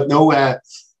way, yeah, but no,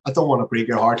 I don't want to break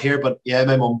your heart here, but yeah,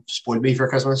 my mum spoiled me for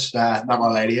Christmas. Not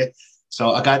gonna lie to you.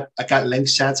 So I got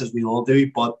Lynx sets, as we all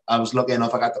do, but I was lucky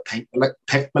enough I got to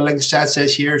pick my Lynx sets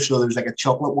this year. So there's like a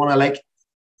chocolate one I like.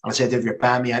 And I said, if you're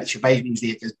buying me, she buys me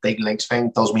this big Lynx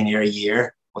thing, does me near a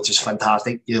year, which is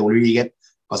fantastic. The older you get,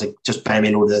 I was like, just buy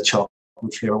me a load of the chocolate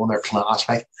flavour when they're class,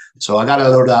 like. So I got a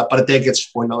load of that, but it did get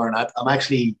spoiled other than that. I'm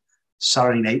actually,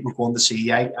 Saturday night, we're going to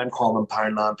see, I'm calling him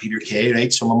Poundland Peter Kay,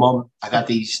 right? So my mum, I got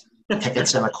these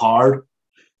tickets and a card.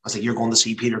 I was like, "You're going to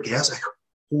see Peter Kay?" I was like,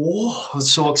 "Whoa!" I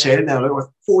was so excited now. It was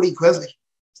 40 quid. Like,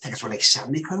 tickets were like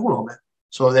 70 quid. Hold on, man.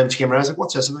 So then she came around. I was like,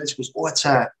 "What's this about?" She goes, "Oh, it's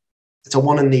a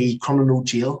one in the Crumlin Road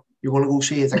jail. You're going to go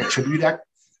see. It's like a tribute act."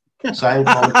 So I'm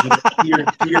calling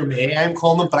Peter May. I'm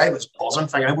calling him, but I was buzzing,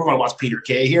 thinking we're going to watch Peter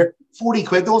Kay here. 40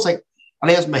 quid. I was like, and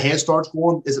as my head starts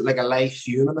going, is it like a live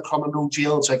viewing in the Crumlin Road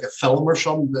jail? It's like a film or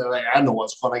something. Like, I don't know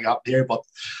what's fun I got there, but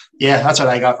yeah, that's what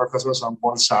I got for Christmas on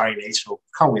one Saturday night, so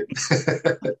can't wait.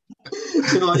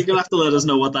 You're gonna have to let us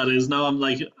know what that is now.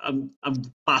 I'm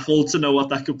baffled to know what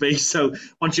that could be. So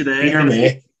once you're there, Peter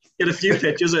May. Get a few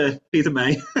pictures of Peter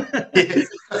May.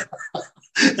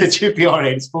 It should be all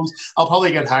right, I suppose. I'll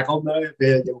probably get hackled now if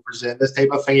they present this type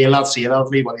of thing. You'll not see it of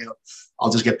me, but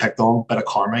I'll just get picked on. Bit of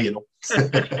karma,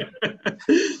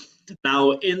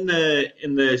 Now, in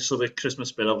the sort of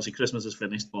Christmas bit, obviously Christmas is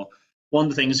finished, but one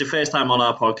of the things, your first time on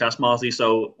our podcast, Marty,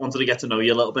 so wanted to get to know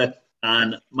you a little bit.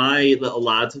 And my little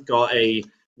lad got a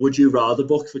Would You Rather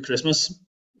book for Christmas.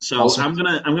 So awesome.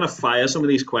 I'm gonna fire some of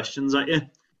these questions at you.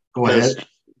 Go ahead.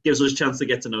 Gives us a chance to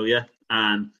get to know you,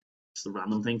 and it's a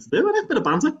random thing to do, and a bit of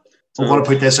banter. So, I want to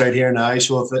put this out here now.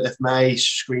 So if my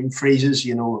screen freezes,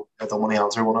 I don't want to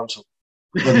answer one of them. So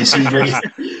let me see.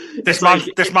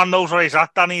 This man knows where he's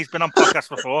at, Danny. He's been on podcasts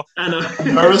before. I know.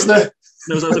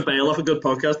 Knows how to bail off a good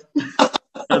podcast.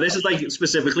 Now, this is like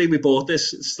specifically, we bought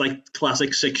this. It's like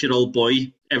classic 6-year-old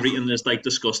boy. Everything is like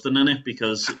disgusting in it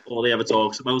because all he ever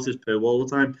talks about is poo all the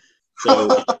time. So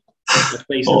that's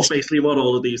basically what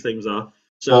all of these things are.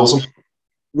 So, awesome.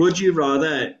 Would you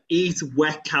rather eat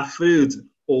wet cat food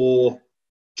or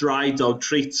dry dog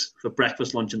treats for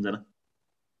breakfast, lunch, and dinner?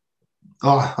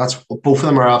 Oh, both of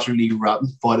them are absolutely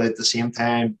rotten, but at the same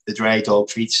time, the dry dog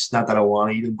treats, not that I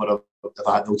want to eat them, but I've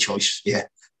had no choice. Yeah.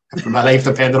 If my life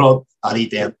depended on, I'd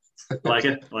eat them. Like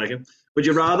it. Would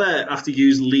you rather have to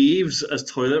use leaves as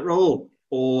toilet roll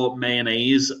or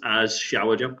mayonnaise as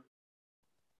shower gel?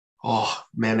 Oh,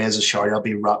 mayonnaise as shower gel, I'll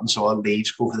be rotten, so I'll go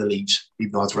for the leaves,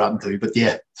 even though it's rotten too. But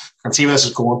yeah, I can see where this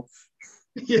is going.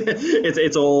 Yeah,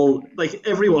 it's all like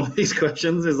every one of these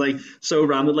questions is like so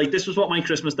random. Like this was what my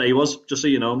Christmas day was, just so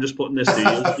you know. I'm just putting this to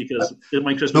you because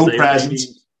my Christmas day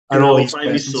presents. Was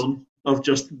my son of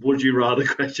just would you rather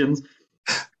questions.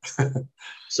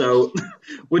 So,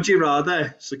 would you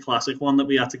rather? It's a classic one that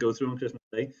we had to go through on Christmas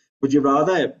Day. Would you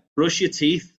rather brush your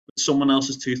teeth with someone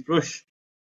else's toothbrush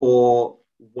or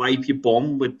wipe your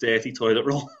bum with dirty toilet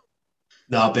roll?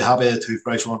 No, I'd be happy with the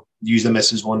toothbrush one. Use the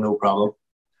missus one, no problem.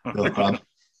 No problem.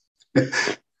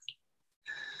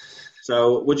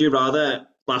 So, would you rather,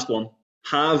 last one,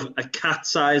 have a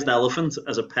cat-sized elephant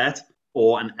as a pet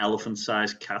or an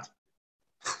elephant-sized cat?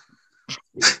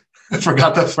 I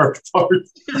forgot the first part.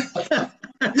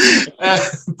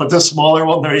 But the smaller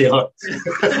one, there you go.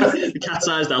 The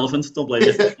cat-sized elephant, don't blame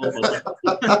you.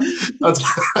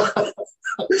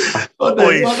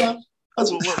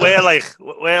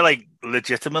 We're like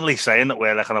legitimately saying that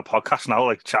we're like on a podcast now,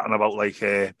 like chatting about like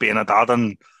being a dad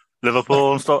and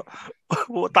Liverpool and stuff.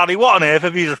 Daddy, what on earth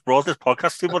have you just brought this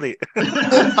podcast to, buddy?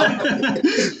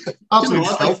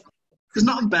 Absolutely. There's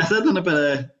nothing better than a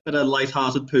bit of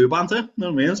light-hearted poo banter. You know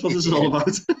what I mean? That's what this is all about.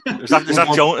 Is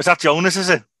that Jonas, is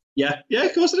it? Yeah,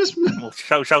 of course it is. Well,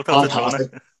 shout out to Jonas.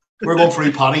 We're going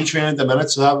through potty training at the minute,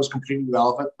 so that was completely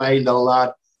relevant. My little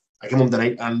lad, I came home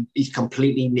tonight and he's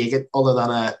completely naked, other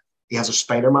than he has a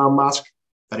Spider-Man mask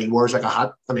that he wears like a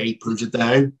hat, and he pulls it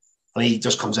down, and he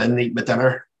just comes in and eats my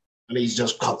dinner, and he's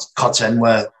just cuts in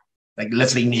with like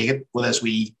literally naked with this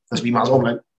wee mask. I'm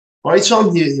like, all right,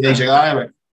 son. He's like, I'm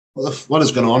like, what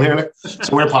is going on here? Like,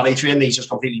 so we're potty trained. He's just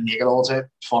completely naked all the time.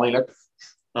 It's funny, like.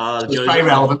 It's very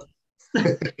relevant.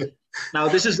 Now,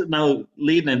 this is now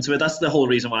leading into it. That's the whole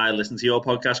reason why I listen to your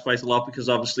podcast quite a lot, because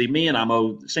obviously me and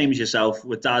Amo, same as yourself,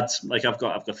 with dads. Like I've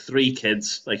got 3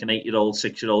 kids, like an 8-year-old,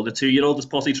 6-year-old, a 2-year-old is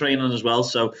potty training as well.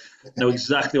 So know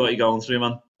exactly what you're going through,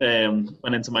 man.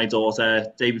 Went into my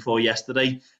daughter day before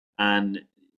yesterday, and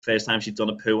first time she'd done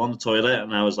a poo on the toilet,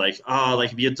 and I was like, "Oh,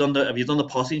 like have you done the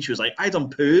potty?" And she was like, "I done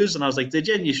poos," and I was like, "Did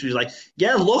you?" And she was like,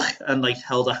 "Yeah, look," and like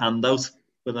held her hand out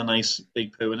with a nice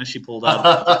big poo in it. She pulled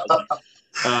out.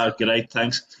 Great,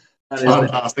 thanks.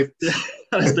 Fantastic.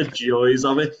 That is the joys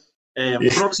of it.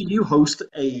 But obviously, you host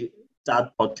a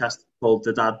dad podcast called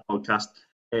The Dad Podcast.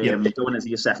 Going into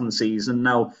your 2nd season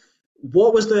now.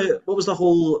 What was the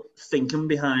whole thinking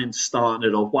behind starting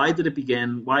it up? Why did it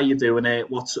begin? Why are you doing it?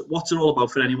 What's it all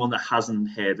about for anyone that hasn't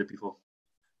heard it before?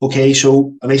 Okay,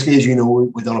 so initially, as you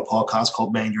know, we've done a podcast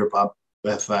called Mind Your Bab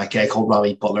with a guy called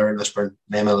Robbie Butler in Lisburn,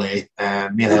 MLA.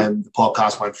 Me and him, the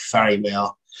podcast went very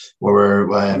well. We were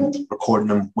recording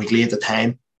them weekly at the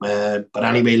time. But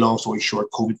anyway, long story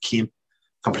short, COVID came,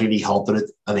 completely halted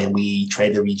it, and then we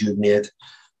tried to rejuvenate it.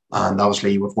 And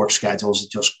obviously, with work schedules,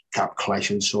 it just kept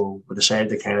clashing. So we decided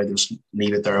to kind of just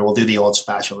leave it there. We'll do the odd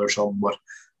special or something, but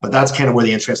that's kind of where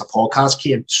the interest of podcast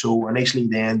came. So initially,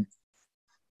 then,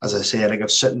 as I said, like I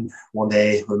was sitting one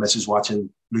day with Mrs. watching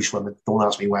Loose Women. Don't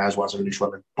ask me why I was watching Loose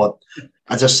Women, but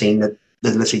I just seen that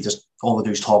they literally just all they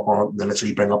do is talk on it, and they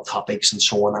literally bring up topics and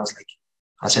so on.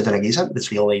 I said to them, is that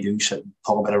literally all they do? Sit and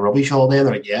talk about a rubbish all day? And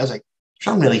they're like, yeah. I was like, it's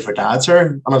not really for dads, sir.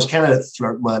 And I was kind of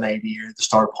flirting with an idea to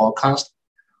start a podcast.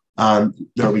 And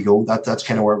there we go. That's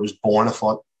kind of where it was born. I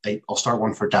thought, hey, I'll start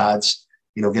one for dads,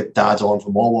 get dads on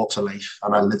from all walks of life.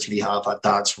 And I literally have had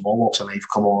dads from all walks of life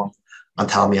come on and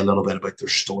tell me a little bit about their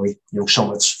story. Some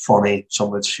of it's funny,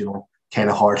 some of it's, kind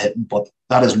of hard hitting, but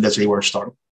that is literally where it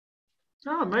started.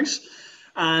 Oh, nice.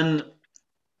 And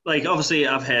like, obviously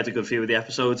I've heard a good few of the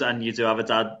episodes, and you do have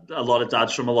a lot of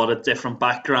dads from a lot of different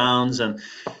backgrounds and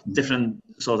different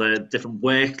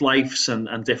work lives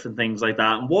and different things like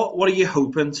that. And what are you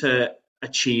hoping to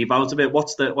achieve out of it?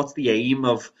 What's the aim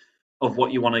of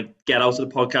what you want to get out of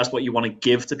the podcast, what you want to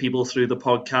give to people through the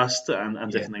podcast and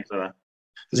different things like that?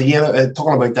 Because again,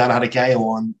 talking about that, I had a guy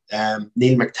on,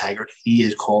 Neil McTaggart. He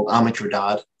is called Amateur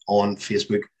Dad on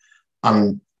Facebook.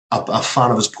 I'm a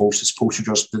fan of his posts. His posts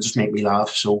just make me laugh.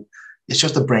 So it's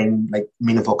just to bring like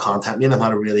meaningful content. Me and him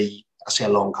had a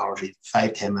long conversation,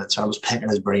 5-10 minutes. I was picking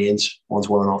his brains once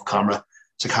we went off camera.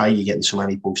 It's like, how are you getting so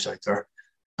many posts out there?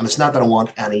 And it's not that I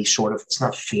want any it's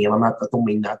not fame. I don't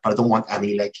mean that, but I don't want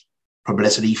any like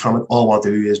publicity from it. All I want to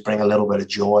do is bring a little bit of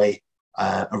joy.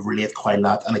 I relate quite a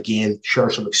lot, and again, share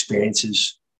some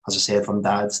experiences, as I said, from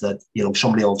dads that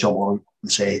somebody will jump on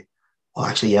and say, "Oh,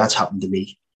 actually, yeah, that's happened to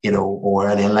me," and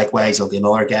then likewise,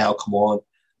 another guy will come on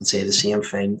and say the same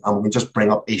thing, and we can just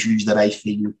bring up issues that I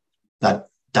feel that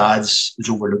dads is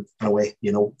overlooked in a way.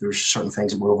 There's certain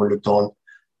things that we're overlooked on,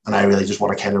 and I really just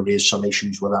want to kind of raise some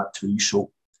issues with that too.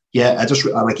 So, yeah,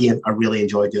 I really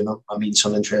enjoy doing them. I mean,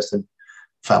 some interesting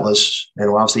fellas,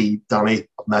 obviously, Danny,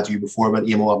 I've met you before, but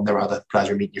I've never had the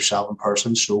pleasure of meeting yourself in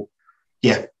person. So,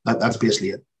 yeah, that's basically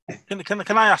it.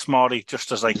 Can I ask Marty,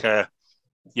 just as like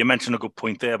you mentioned a good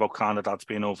point there about kind of dads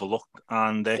being overlooked,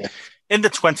 and in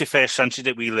the 21st century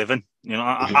that we live in,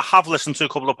 I have listened to a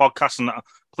couple of podcasts, and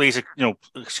please,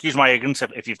 excuse my ignorance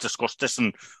if you've discussed this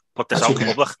and put this out in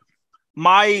public.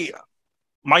 My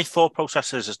thought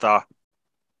process is that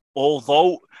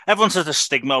although everyone says the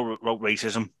stigma about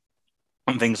racism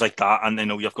and things like that, and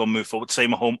you've got to move forward,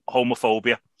 same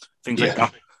homophobia, things like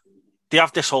that. They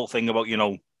have this whole thing about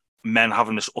men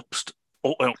having this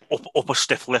upper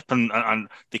stiff lip and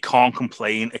they can't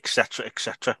complain, etc.,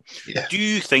 etc. Yeah. Do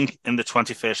you think in the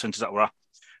 21st century that we're at,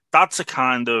 that's a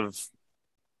kind of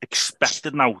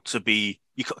expected now to be?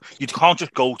 You can't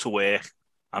just go to work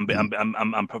and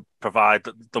provide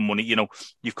the money.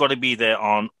 You've got to be there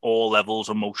on all levels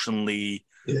emotionally.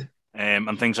 Yeah.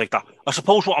 And things like that. I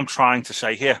suppose what I'm trying to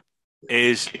say here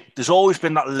is there's always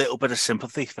been that little bit of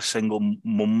sympathy for single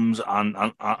mums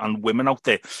and women out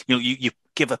there. You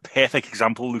give a perfect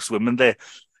example of Loose Women there.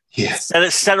 Yeah.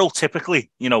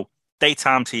 Stereotypically,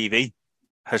 daytime TV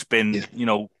has been,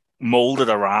 moulded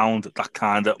around that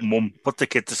kind of mum, put the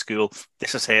kid to school,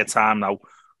 this is her time now,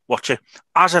 watch it.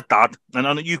 As a dad, and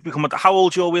I know you've become how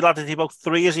old are we, lad? Is he about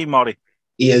 3, is he, Maury?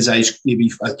 He is. He's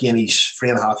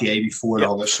 3.5 years before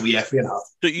all this. So, yeah, 3.5.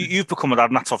 So you've become a dad,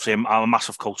 and that's obviously a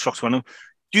massive culture shock to him.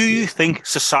 Do you think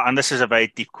society, and this is a very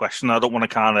deep question, I don't want to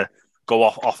kind of go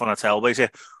off on a tailbase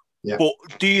here, but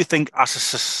do you think as a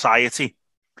society,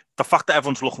 the fact that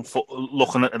everyone's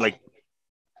looking at like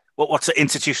what's the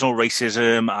institutional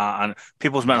racism and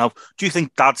people's mental health, do you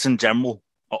think dads in general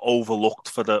are overlooked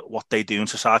for what they do in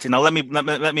society. Now, let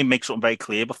me make something very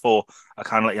clear before I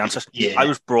kind of let you answer. Yeah. I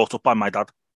was brought up by my dad.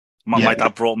 My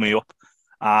dad brought me up,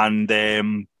 and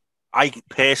I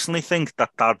personally think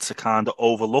that dads are kind of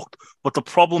overlooked. But the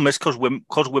problem is because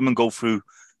women go through,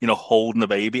 holding a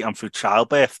baby and through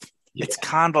childbirth, it's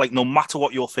kind of like no matter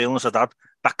what you're feeling as a dad,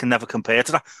 that can never compare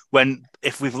to that.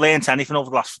 If we've learned anything over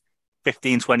the last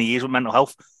 15, 20 years with mental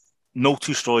health, no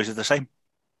two stories are the same.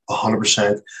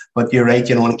 100%. But you're right,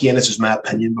 and again, this is my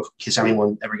opinion, in case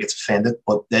anyone ever gets offended,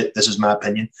 but this is my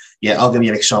opinion. Yeah, I'll give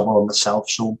you an example of myself.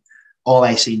 So all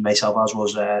I seen myself as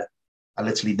was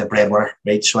literally the breadwinner,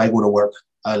 right? So I go to work,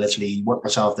 I literally work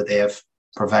myself to death,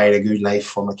 provide a good life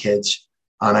for my kids,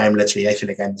 and I feel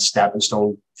like I'm the stepping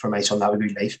stone for my son to have a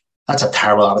good life. That's a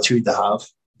terrible attitude to have,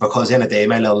 because in a day,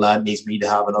 my little lad needs me to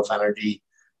have enough energy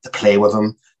to play with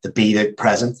him, to be the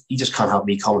present. He just can't have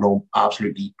me coming home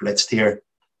absolutely blitzed here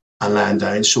and lying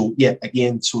down. So yeah,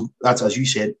 again, so that's, as you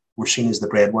said, we're seen as the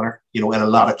breadwinner, in a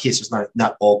lot of cases,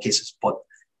 not all cases, but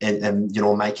in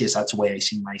my case, that's the way I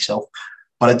see myself.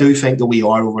 But I do think that we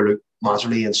are overlooked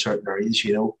massively in certain areas,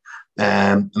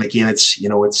 and again, it's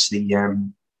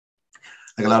the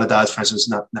like a lot of dads, for instance,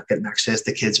 not getting access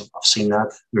to kids. I've seen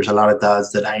that. There's a lot of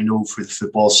dads that I know through the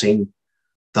football scene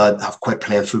that have quit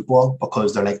playing football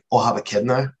because they're like, "Oh, I have a kid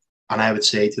now," and I would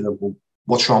say to them, "Well,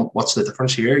 what's wrong? What's the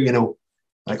difference here?"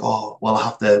 Like, "Oh, well, I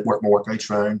have to work my workouts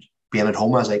around being at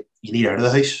home." I was like, "You need out of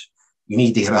the house. You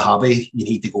need to get a hobby. You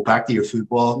need to go back to your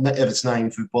football, if it's not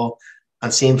even football."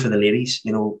 And same for the ladies.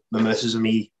 My missus and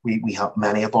me, we have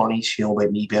many a Barneys, by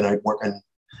me being out working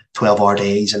 12-hour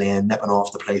days and then nipping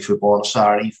off to play football on a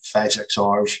Saturday for 5-6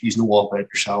 hours. You know all about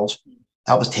yourselves.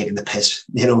 That was taking the piss,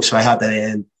 so I had to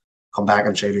then come back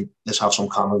and say, let's have some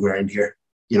common ground here.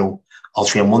 I'll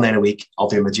train one night a week. I'll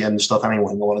do my gym and stuff, anything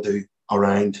I want to do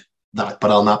around that,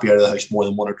 but I'll not be out of the house more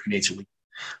than 1 or 2 nights a week.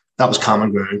 That was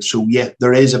common ground. So yeah,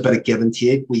 there is a bit of give and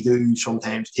take. We do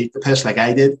sometimes take the piss, like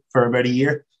I did for about a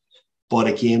year. But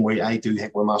again, I do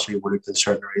think we're massively overlooked in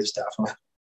certain areas, definitely.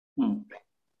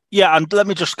 Yeah, and let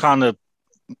me just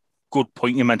good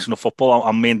point you mentioned the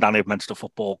football. Me and Danny have mentioned the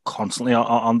football constantly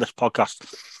on this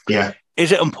podcast. Yeah.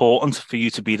 Is it important for you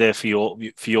to be there for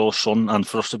your son and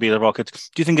for us to be there for our kids?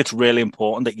 Do you think it's really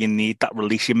important that you need that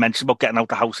release? You mentioned about getting out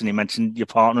the house and you mentioned your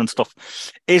partner and stuff.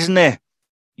 Isn't it?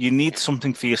 You need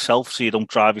something for yourself so you don't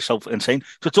drive yourself insane.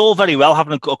 So it's all very well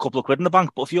having a couple of quid in the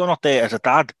bank, but if you're not there as a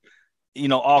dad,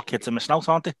 our kids are missing out,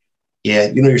 aren't they? Yeah,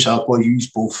 yourself, boy, you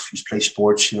play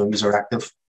sports, you are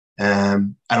active. I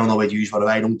don't know about you, but if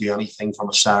I don't do anything from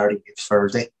a Saturday to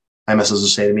Thursday, my missus will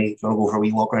say to me, "Do you want to go for a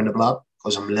wee walk around the block?"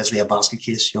 Because I'm literally a basket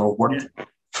case, worked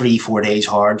 3-4 days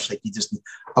hard. It's like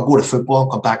I'll go to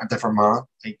football, come back a different man,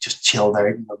 just chilled out,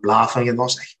 and I'm laughing and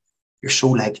it's like, you're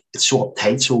so it's so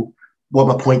uptight. So what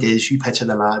my point is, you picture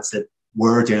the lads that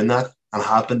were doing that and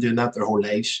have been doing that their whole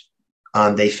lives,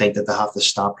 and they think that they have to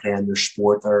stop playing their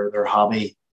sport or their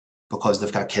hobby because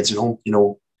they've got kids at home.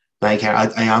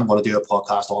 I am going to do a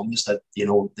podcast on this that,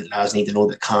 the lads need to know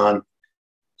that can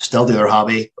still do their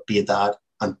hobby, be a dad.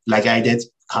 And like I did,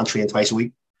 can't train twice a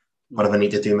week. But if I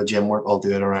need to do my gym work, I'll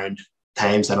do it around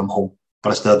times that I'm home. But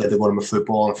I still get to go to my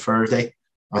football on a Thursday.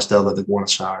 I still get to go on a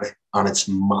Saturday. And it's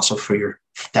massive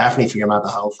definitely for your mental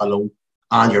health alone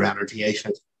and your energy, I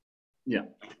think. Yeah.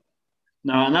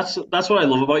 No, and that's what I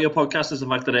love about your podcast, is the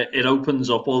fact that it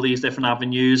opens up all these different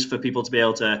avenues for people to be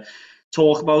able to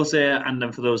talk about it, and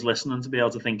then for those listening to be able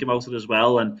to think about it as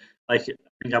well. And I think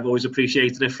I've always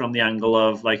appreciated it from the angle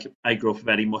of I grew up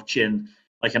very much in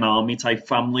an army type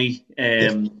family.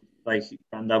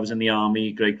 Granddad was in the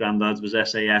army, great granddad was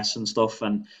SAS and stuff,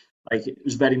 and it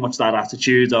was very much that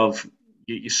attitude of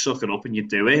you suck it up and you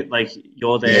do it.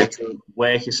 You're there to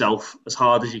work yourself as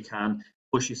hard as you can,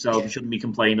 push yourself. You shouldn't be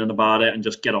complaining about it and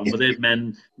just get on with it.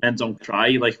 Men don't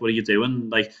cry. What are you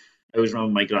doing? I always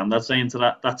remember my granddad saying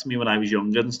that to me when I was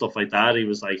younger and stuff like that. He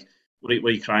was like, what are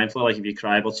you crying for? If you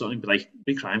cry about something, be like, what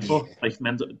are you crying for?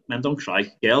 Men don't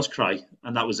cry, girls cry.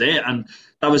 And that was it. And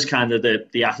that was kind of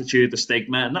the attitude, the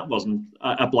stigma. And that wasn't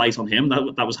a blight on him.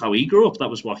 That was how he grew up. That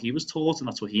was what he was taught and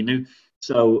that's what he knew.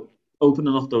 So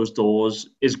opening up those doors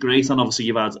is great. And obviously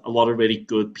you've had a lot of really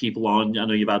good people on. I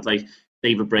know you've had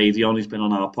David Brady on, who's been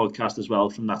on our podcast as well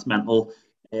from That's Mental.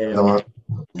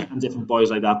 And different boys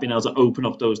like that, being able to open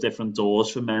up those different doors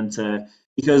for men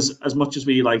because as much as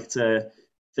we like to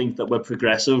think that we're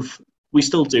progressive, we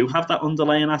still do have that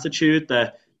underlying attitude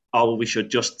that, we should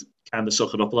just kind of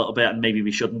suck it up a little bit and maybe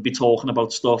we shouldn't be talking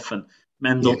about stuff, and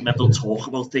men don't talk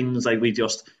about things. We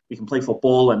can play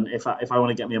football, and if I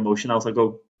want to get my emotion out, I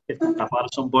go hit the crap out of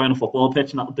some boy on a football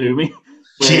pitch and that'll do me.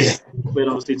 we're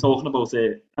obviously talking about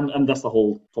it, and that's the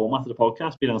whole format of the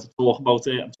podcast, being able to talk about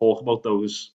it and talk about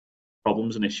those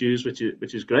problems and issues, which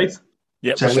is greite.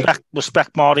 Yeah,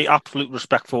 respect, Marty. Absolute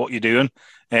respect for what you're doing.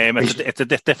 It's a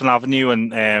different avenue,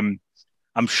 and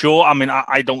I'm sure. I mean,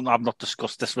 I've not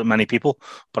discussed this with many people,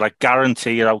 but I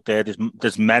guarantee you out there,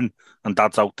 there's men and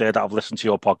dads out there that have listened to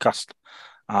your podcast,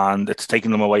 and it's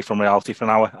taken them away from reality for an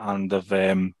hour, and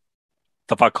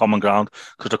they've had common ground,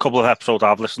 because a couple of episodes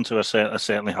I've listened to, I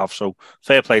certainly have. So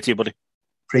fair play to you, buddy.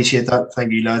 Appreciate that.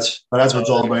 Thank you, lads. But that's what it's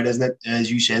all about, isn't it?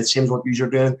 As you said, same as what you're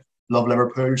doing. Love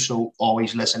Liverpool, so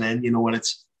always listen in, and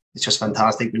it's just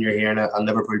fantastic when you're hearing a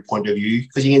Liverpool point of view,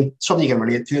 because something you can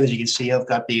relate to. As you can see, I've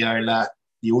got the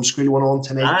old school one on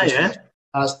tonight. Yeah,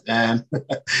 it's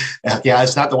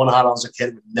not the one I had when I was a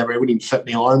kid. It wouldn't even fit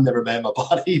me on, never mind my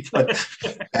body. But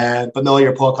no,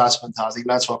 your podcast is fantastic.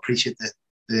 That's why I appreciate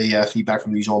the feedback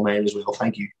from you all, man, as well.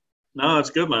 Thank you. No, it's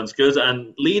good, man. It's good.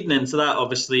 And leading into that,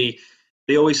 obviously,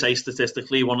 they always say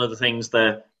statistically one of the things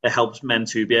that helps men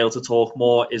to be able to talk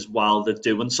more is while they're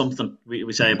doing something.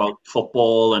 We say about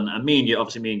football, and me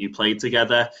and you played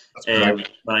together when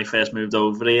I first moved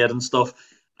over here and stuff.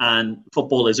 And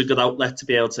football is a good outlet to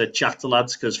be able to chat to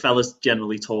lads, because fellas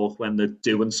generally talk when they're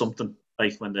doing something,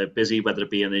 like when they're busy, whether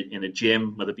it be in a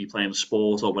gym, whether it be playing a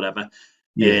sport or whatever.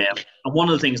 Yeah. And one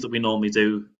of the things that we normally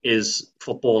do is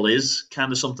football is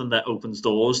kind of something that opens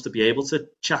doors to be able to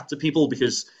chat to people,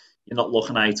 because you're not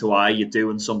looking eye to eye, you're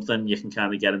doing something, you can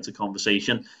kind of get into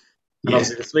conversation. And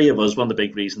obviously the three of us, one of the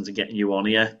big reasons of getting you on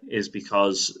here is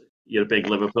because you're a big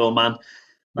Liverpool man.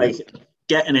 Like,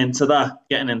 getting into the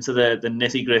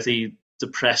nitty-gritty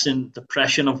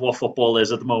depression of what football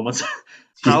is at the moment.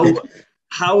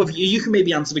 How have you can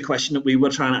maybe answer the question that we were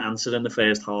trying to answer in the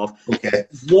first half. Okay.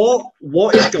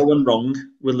 What is going wrong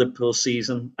with Liverpool's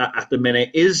season at the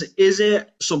minute? Is it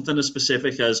something as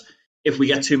specific as, if we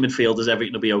get two midfielders,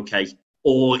 everything will be okay?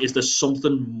 Or is there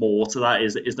something more to that?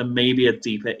 Is there maybe a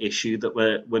deeper issue that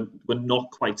we're not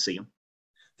quite seeing?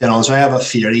 So I have a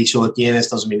theory. So again, this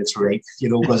doesn't mean it's right,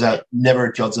 because I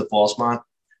never judge the boss man.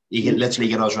 You can literally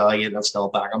get us relegated and still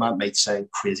back him. That might sound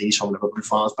crazy to some Liverpool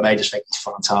fans, but I just think he's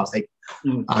fantastic.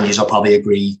 And you'll probably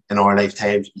agree, in our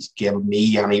lifetime, he's given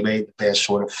me anyway the best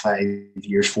sort of 4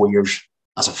 years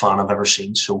as a fan I've ever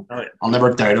seen. So I'll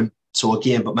never doubt him. So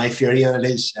again, but my theory on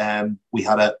it is, we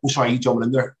had a... Oh, sorry, you jumping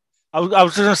in there? I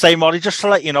was just going to say, Marty, just to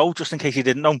let you know, just in case you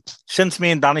didn't know, since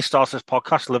me and Danny started this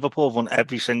podcast, Liverpool have won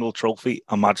every single trophy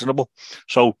imaginable.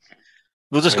 So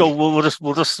we'll just go. We'll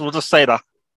just say that.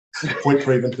 Point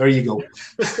proven. There you go.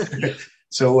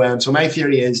 So my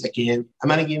theory is, again, how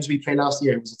many games we played last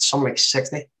year? Was it something like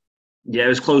 60? Yeah, it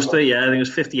was close to. Yeah, I think it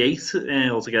was 58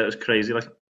 altogether. It was crazy. Like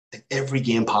every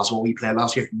game possible we played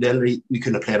last year. Literally, we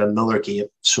couldn't have played another game.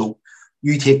 So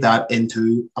you take that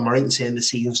into, am I right in saying the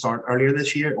season started earlier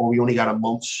this year, or we only got a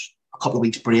couple of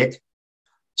weeks break?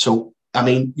 So, I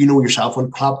mean, yourself, when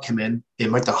Klopp came in, the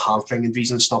amount of hamstring injuries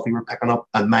and stuff we were picking up,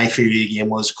 and my theory again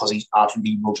was because he's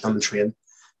absolutely rushed them to train,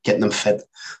 getting them fit.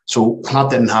 So Klopp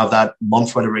didn't have that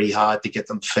month whatever he had to get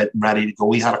them fit and ready to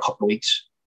go. He had a couple of weeks.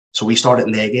 So we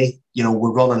started leggy.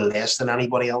 We're running less than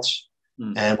anybody else.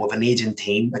 And with an aging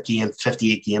team, again,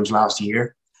 58 games last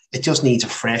year, it just needs a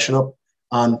freshen up.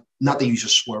 And not to use a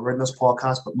swear word in this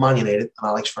podcast, but Man United and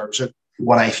Alex Ferguson,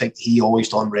 what I think he always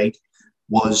done right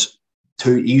was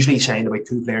he usually signed about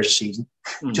 2 players a season,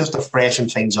 just to freshen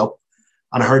things up.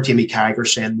 And I heard Jamie Carragher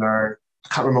saying there,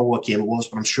 I can't remember what game it was,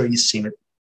 but I'm sure you've seen it,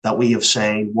 that we have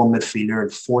signed one midfielder in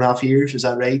 4.5 years. Is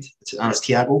that right? And it's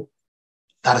Thiago.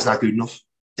 That is not good enough.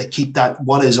 They keep that.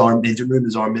 What is our engine room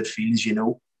is our midfields,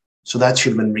 So that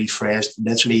should have been refreshed.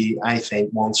 Literally, I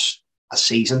think once a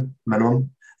season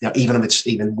minimum. Even if it's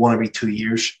even one every 2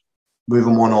 years,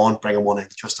 moving one on, bringing one in,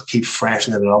 just to keep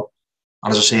freshening it up.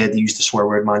 And as I said, they used the swear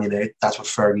word Man United. That's what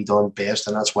Fergie done best,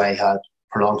 and that's why he had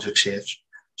prolonged success.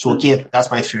 So again, that's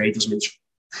my theory. It doesn't mean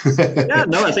yeah,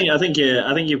 no, I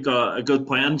think you've got a good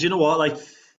point. And do you know what? Like,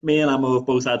 me and Amo have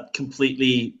both had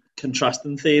completely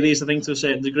contrasting theories. I think to a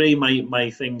certain degree, my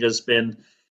thing has been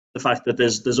the fact that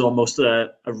there's almost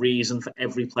a reason for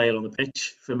every player on the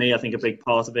pitch. For me, I think a big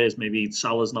part of it is maybe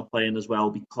Salah's not playing as well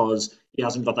because he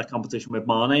hasn't got that competition with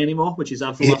Mane anymore, which he's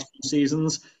had for the last few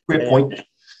seasons. Great point.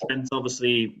 And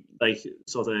obviously, like,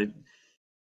 sort of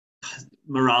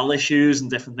morale issues and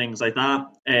different things like that.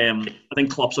 I think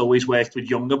Klopp's always worked with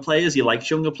younger players. He likes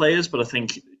younger players, but I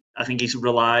think he's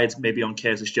relied maybe on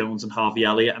Curtis Jones and Harvey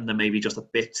Elliott, and they're maybe just a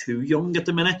bit too young at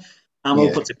the minute.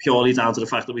 Amo puts it purely down to the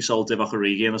fact that we sold Divock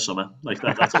Origi in the summer. Like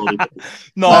that's all.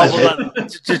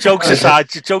 The jokes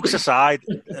aside,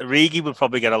 Origi would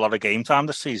probably get a lot of game time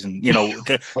this season.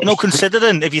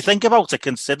 Considering, if you think about it,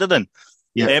 considering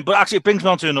Yeah. But actually, it brings me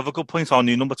on to another good point on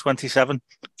new number 27.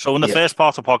 So in the first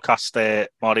part of the podcast,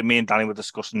 Marty, me and Danny were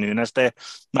discussing Núñez there.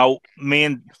 Now, me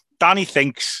and Danny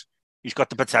thinks he's got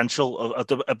the potential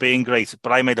of being great,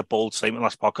 but I made a bold statement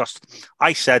last podcast.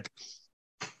 I said,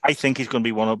 I think he's going to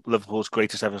be one of Liverpool's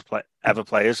greatest ever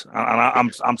players,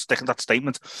 and I'm sticking to that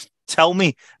statement. Tell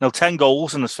me, 10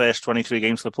 goals in his first 23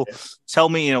 games for Liverpool. Tell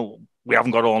me, we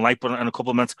haven't got all night, but in a couple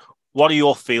of minutes, what are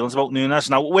your feelings about Núñez?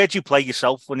 Now, where do you play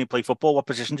yourself when you play football? What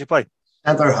position do you play?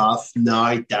 Centre half.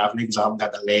 No, definitely, because I haven't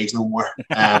got the legs no more.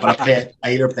 But I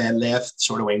either play left,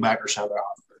 sort of wing back, or centre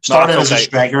half. Started as a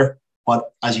striker,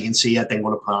 but as you can see, I think I'm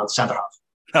going to plan centre half.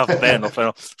 Oh, fair enough.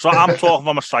 So I'm talking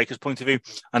from a striker's point of view.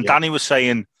 And Danny was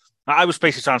saying, I was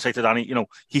basically trying to say to Danny,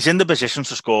 he's in the position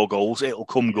to score goals. It'll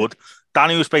come good.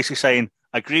 Danny was basically saying,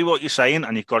 I agree with what you're saying,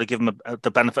 and you've got to give him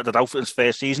the benefit of the doubt for his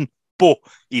first season, but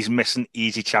he's missing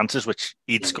easy chances, which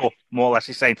he'd score, more or less,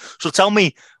 he's saying. So tell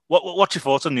me, what's your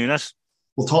thoughts on Núñez?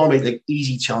 Well, talking about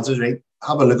easy chances, right?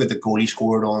 Have a look at the goal he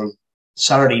scored on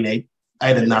Saturday night.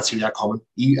 I did not see that coming.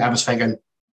 I was thinking,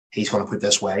 he's going to put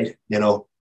this wide,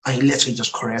 I literally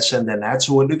just caressed in the net.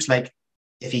 So it looks like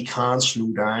if he can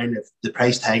slow down, if the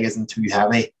price tag isn't too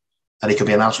heavy, that he could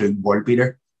be an absolute world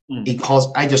beater.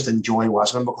 Because I just enjoy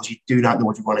watching him, because you do not know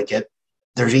what you're going to get.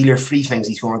 There's either three things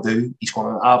he's going to do. He's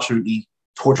going to absolutely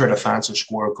torture defence and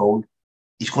score a goal.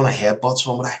 He's going to headbutt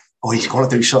somebody. Or he's going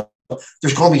to do something.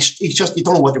 There's going to be, you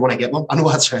don't know what they're going to get him. I know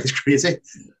that sounds crazy,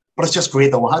 but it's just great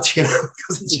to watch,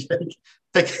 because it's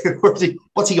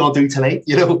what's he going to do tonight?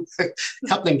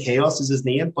 Captain Chaos is his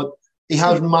name, but he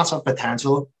has massive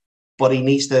potential, but he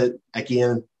needs to,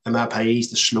 again, in my opinion, he needs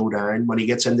to slow down when he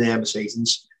gets into the end of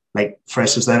seasons. Like, for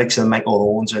instance, Lennox and Michael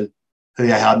Owens, and who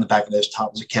I had in the back of this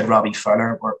top as a kid, Robbie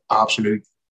Fowler, were absolute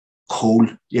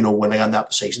cold, when they got in that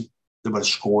position. They would have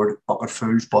scored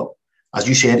bucketfuls, but as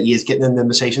you said, he is getting in the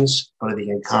positions, but if he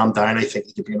can calm down, I think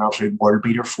he could be an absolute world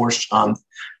beater for us. And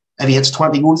if he hits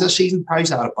 20 goals this season, how's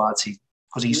that a bad season?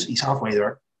 Because he's halfway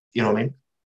there. You know what I mean?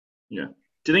 Yeah.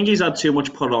 Do you think he's had too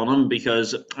much put on him?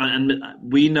 Because, and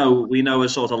we know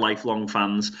as sort of lifelong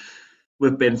fans,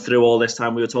 we've been through all this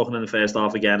time. We were talking in the first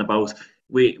half again about,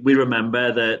 we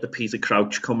remember the Peter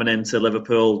Crouch coming into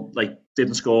Liverpool,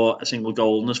 didn't score a single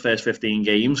goal in his first 15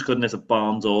 games, couldn't hit a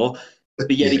barn door.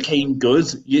 But yet he came good.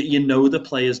 The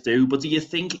players do. But do you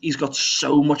think he's got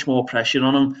so much more pressure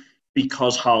on him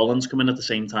because Haaland's coming at the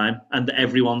same time, and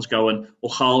everyone's going,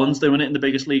 well, Haaland's doing it in the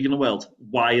biggest league in the world.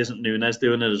 Why isn't Núñez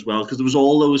doing it as well? Because there was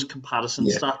all those comparison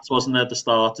stats, wasn't there, at the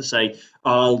start, to say,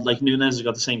 Núñez has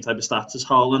got the same type of stats as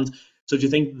Haaland. So do you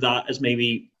think that has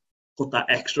maybe put that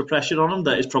extra pressure on him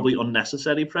that is probably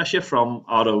unnecessary pressure from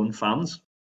our own fans?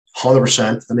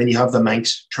 100%. And then you have the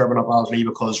Manx chirping up Owsley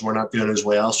because we're not doing as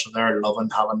well. So they're loving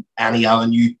having any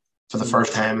avenue for the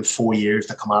first time in 4 years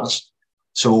to come at us.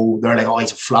 So they're like,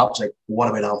 he's a flop. It's like, what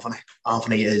about Anthony?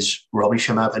 Anthony is rubbish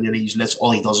in my opinion.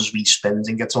 All he does is wee spins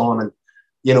and gets on.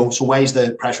 And, so why is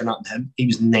the pressure not on him? He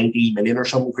was 90 million or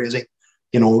something crazy.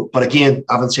 But again,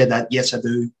 having said that, yes, I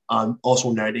do. And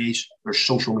also nowadays, there's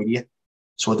social media.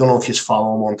 So I don't know if you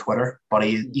follow him on Twitter, but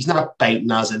he's not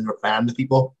biting as in replying to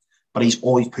people, but he's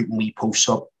always putting wee posts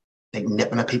up,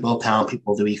 nipping at people, telling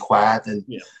people to be quiet. And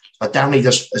but definitely,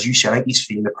 just as you said, I think he's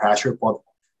feeling the pressure, but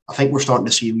I think we're starting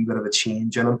to see a wee bit of a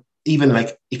change in him. Even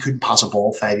he couldn't pass a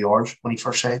ball 5 yards when he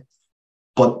first signed.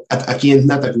 But again,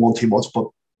 not that going too much, but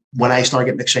when I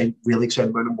started getting really excited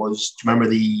about him was, do you remember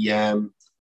the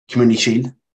Community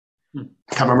Shield? I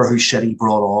can't remember who City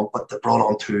brought on, but they brought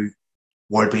on 2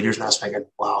 world beaters, and I was thinking,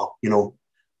 wow,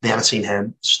 then I seen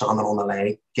him standing on the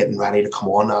line, getting ready to come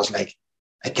on. I was like,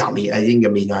 it didn't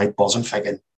get me now buzzing,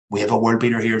 thinking, we have a world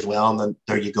beater here as well, and then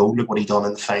there you go, look what he done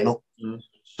in the final.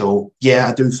 So yeah,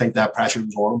 I do think that pressure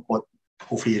was on him, but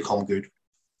hopefully it'll come good.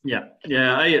 Yeah,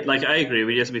 I agree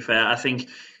with you, to be fair. I think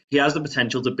he has the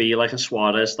potential to be like a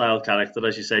Suarez style character,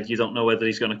 as you said. You don't know whether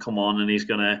he's going to come on and he's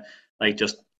going to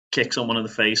just kick someone in the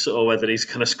face, or whether he's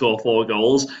going to score 4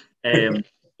 goals.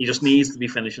 He just needs to be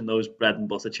finishing those bread and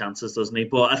butter chances, doesn't he?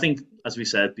 But I think, as we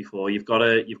said before, you've got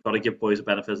to give boys a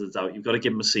benefit of the doubt. You've got to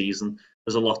give them a season.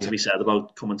 There's a lot to be said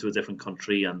about coming to a different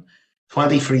country, and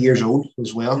 23 years old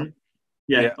as well.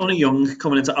 Yeah, only young,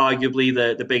 coming into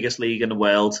arguably the biggest league in the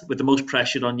world, with the most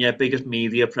pressure on you, biggest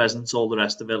media presence, all the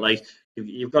rest of it.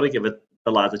 You've got to give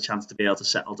the lad a chance to be able to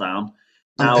settle down.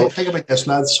 Now, think about this,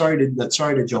 lad. Sorry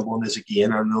to jump on this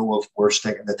again. I know, of course,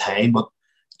 taking the time, but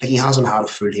he hasn't had a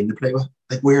full team to play with.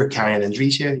 We're carrying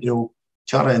injuries here.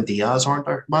 Jota and Diaz aren't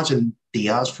there. Imagine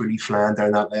Diaz fully flying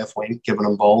down that left wing, giving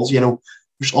them balls.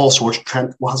 There's all sorts.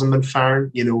 Trent hasn't been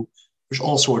firing. There's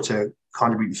all sorts of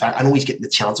contributing factors. I know he's getting the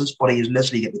chances, but he is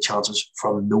literally getting the chances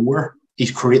from nowhere.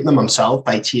 he's creating them himself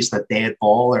by chasing a dead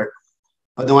ball.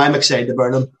 But no, I'm excited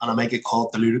about him, and I might get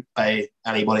called deluded by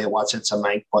anybody that watches it. I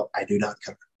might, but I do not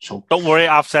care. So don't worry,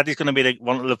 I've said he's going to be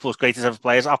one of Liverpool's greatest ever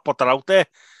players. I've put that out there,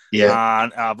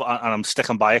 and I'm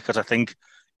sticking by it because I think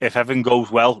if everything goes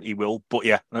well, he will. But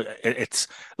yeah, it's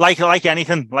like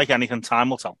anything, time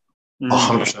will tell.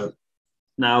 100%.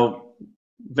 Now,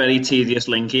 very tedious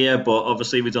link here, but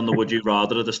obviously we've done the would you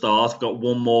rather at the start. We've got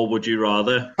one more would you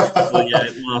rather. So,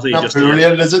 yeah, Marty, not poo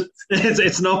related, is it?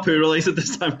 It's not poo related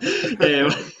this time.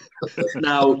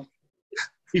 Now,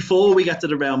 before we get to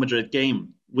the Real Madrid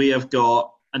game, we have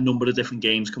got a number of different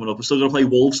games coming up. We're still going to play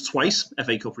Wolves twice,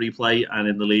 FA Cup replay, and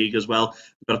in the league as well.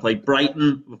 We've got to play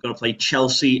Brighton, we've got to play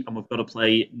Chelsea, and we've got to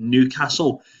play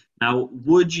Newcastle. Now,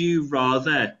 would you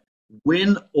rather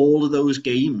win all of those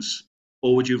games,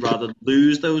 or would you rather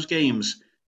lose those games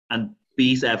and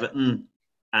beat Everton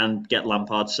and get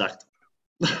Lampard sacked?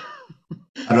 I'd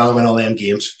rather win all them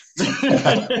games.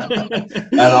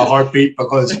 And a heartbeat,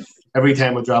 because every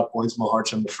time I drop points, my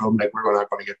heart's in the throat. Like, we're not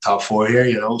going to get top 4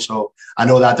 here, So I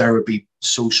know that there would be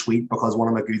so sweet, because one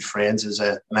of my good friends is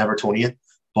an Evertonian.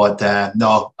 But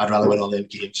no, I'd rather win all them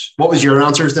games. What was your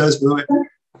answers, Dennis, by the way?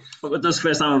 But this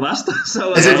first time I've asked.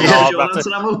 So is it?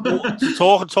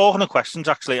 Talking of questions,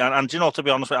 actually, and to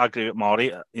be honest with you, I agree with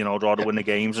Marty. I'd rather win the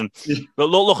games. And but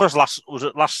look at us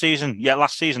last season? Yeah,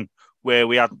 last season, where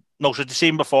we had the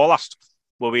season before last,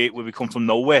 where we come from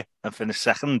nowhere and finish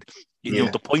second.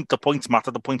 The points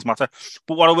matter.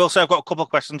 But what I will say, I've got a couple of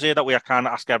questions here that we kind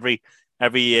of ask every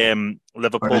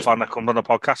Liverpool fan that comes on the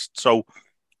podcast. So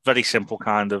very simple,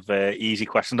 kind of easy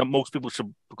question that most people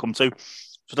should come to.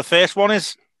 So the first one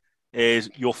is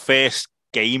your first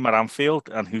game at Anfield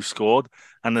and who scored?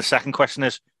 And the second question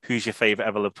is, who's your favourite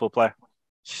ever Liverpool player?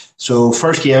 So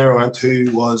first game I went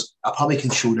to was, I probably can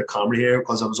show the camera here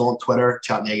because I was on Twitter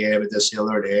chatting to a guy about this the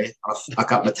other day. I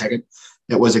got my ticket.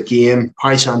 It was a game,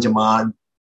 Paris Saint-Germain,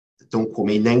 don't quote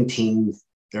me,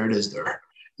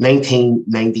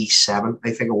 1997,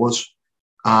 I think it was.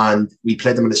 And we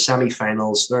played them in the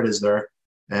semi-finals. There it is there.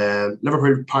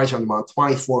 Liverpool, Paris Saint-Germain,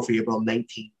 24th of April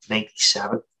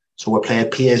 1997. So we're playing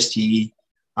PSG,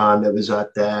 and it was at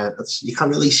you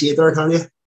can't really see it there, can you?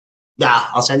 Yeah,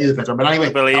 I'll send you the picture. But anyway,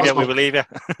 we believe you.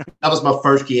 That was my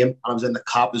first game, and I was in the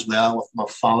cup as well with my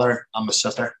father and my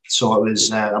sister. So it was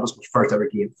that was my first ever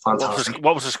game. Fantastic.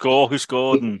 What was the score? Who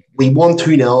scored? We won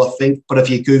 2-0, I think. But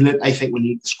if you Google it, I think we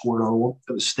need to score another one.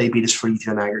 They beat us 3-2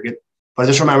 in aggregate. But I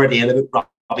just remember at the end of it,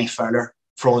 Robbie Fowler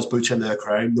throwing his boots into the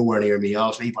crowd, nowhere near me,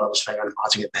 obviously, but I was thinking of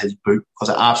matching it to his boot because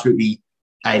I absolutely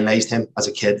idolised him as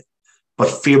a kid. But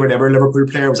favourite ever Liverpool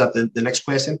player, was that the next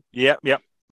question? Yeah.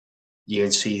 You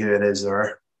can see who it is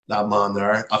there, that man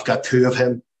there. I've got 2 of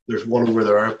him. There's one over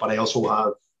there, but I also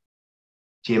have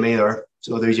Jamie there.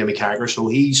 So there's Jamie Carragher. So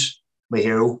he's my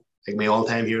hero, like my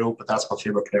all-time hero, but that's my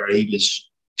favourite player. He was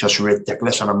just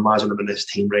ridiculous, and I imagine him in this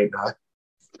team right now.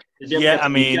 Yeah, I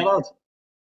mean...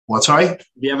 What, sorry? Have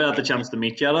you ever had the chance to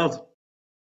meet Gerrard?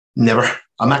 Never.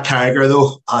 I met Carragher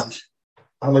though, and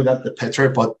I haven't got the picture,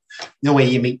 but no way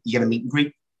you get a meet and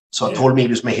greet. So I told him he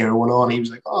was my hero and all, and he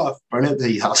was like, "Oh, brilliant!"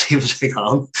 He was like,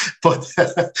 but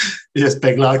this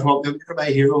big lad come up, "You're my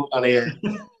hero," and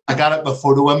I got it my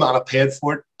photo of him, and I paid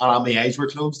for it, and my eyes were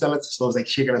closed in it, so I was like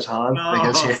shaking his hand.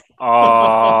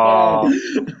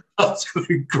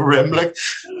 Absolutely grim, like.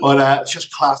 But it's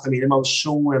just class to meet him. I was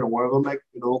so in awe of him, like,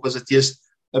 because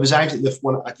it was actually the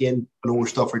one, again, I know we're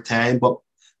stuff for time, but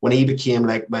when he became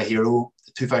like my hero,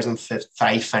 the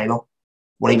 2005 final,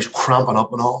 when he was cramping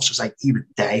up and all, so it's like he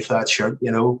would die for that shirt,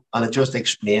 and it just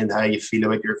explained how you feel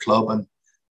about your club. And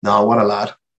no, what a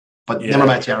lad. But never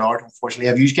met Gerrard, unfortunately.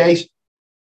 Have you guys?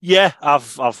 Yeah,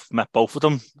 I've met both of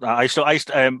them. I used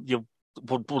to you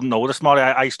wouldn't know this, Marty.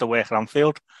 I used to work at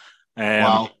Anfield.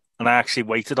 Wow. And I actually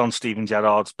waited on Steven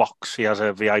Gerrard's box. He has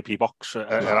a VIP box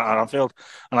at Anfield,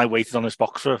 and I waited on his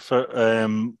box for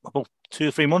about 2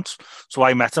 or 3 months. So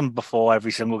I met him before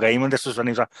every single game, and this was when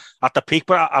he was at the peak.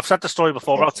 But I've said the story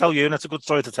before, but I'll tell you, and it's a good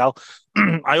story to tell.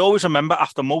 I always remember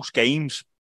after most games,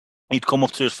 he'd come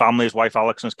up to his family, his wife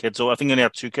Alex and his kids. So I think he only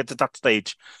had 2 kids at that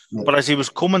stage. Yeah. But as he was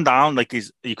coming down, like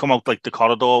you come out like the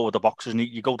corridor with the boxes, and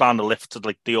you go down the lift to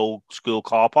like the old school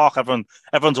car park.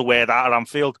 Everyone's aware of that at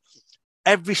Anfield.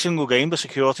 Every single game, the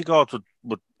security guards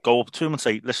would go up to him and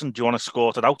say, "Listen, do you want to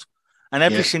escort it out?" And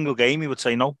every single game, he would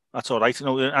say, "No, that's all right."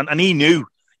 And he knew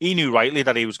rightly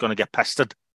that he was going to get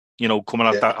pestered, coming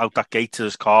out that gate to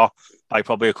his car by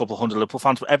probably a couple of hundred Liverpool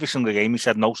fans. But every single game, he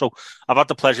said no. So I've had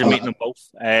the pleasure of meeting them both.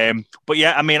 But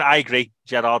yeah, I mean, I agree.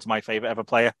 Gerrard's my favourite ever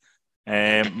player,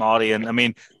 Marty. And I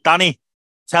mean, Danny,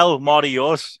 tell Marty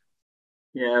yours.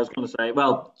 Yeah, I was going to say,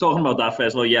 well, talking about that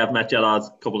first of all, yeah, I've met Gerrard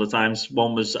a couple of times.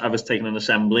 One was I was taking an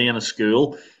assembly in a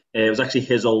school. It was actually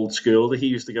his old school that he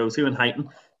used to go to in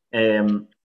Huyton.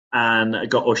 And I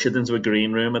got ushered into a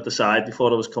green room at the side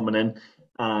before I was coming in.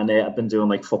 And I've been doing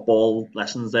like football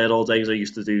lessons there all day because I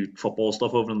used to do football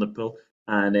stuff over in Liverpool.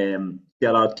 And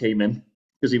Gerrard came in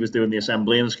because he was doing the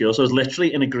assembly in the school. So I was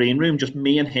literally in a green room, just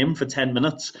me and him for 10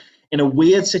 minutes in a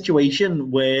weird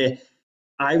situation where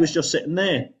I was just sitting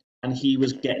there and he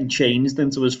was getting changed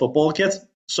into his football kit.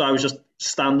 So I was just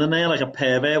standing there like a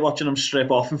pervert watching him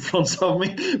strip off in front of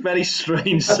me. Very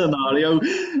strange scenario. So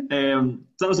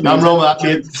that was amazing. I'm wrong with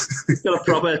that, got a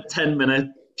proper 10-minute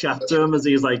chat to him as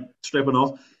he's like stripping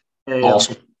off.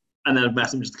 Awesome. And then I've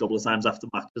met him just a couple of times after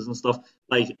matches and stuff.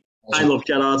 Like, awesome. I love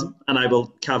Gerrard, and I will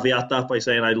caveat that by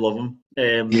saying I love him.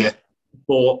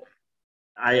 But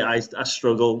I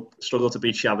struggle to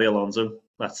beat Xabi Alonso.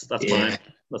 That's mine.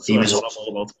 That's what I'm all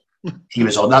about. He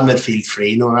was on that midfield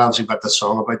three. No, obviously got the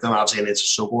song about them. Obviously, it's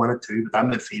a Sissoko in it too. But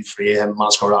that midfield three, him,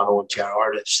 Mascherano, and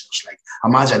Gerrard, it's just like,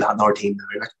 imagine that in our team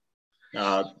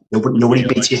now. Like, nobody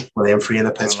beats you with them three in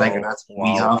the pitch like that.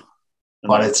 Wow. We have,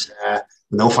 but it's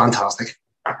fantastic.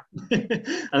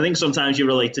 I think sometimes you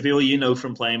relate to people,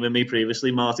 from playing with me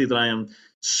previously, Marty, that I am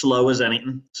slow as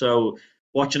anything. So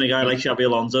watching a guy like Xabi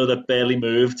Alonso that barely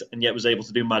moved and yet was able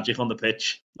to do magic on the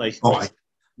pitch, like.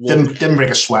 Didn't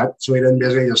break a sweat, so he didn't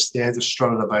basically just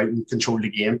strutted about and controlled the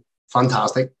game.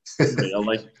 Fantastic.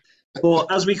 Really.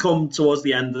 But as we come towards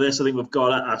the end of this, I think we've got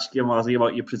to ask you, Marty,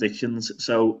 about your predictions.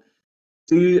 So,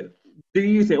 do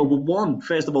you think?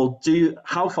 First of all,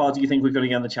 how far do you think we're going to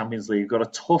get in the Champions League? We've got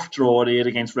a tough draw here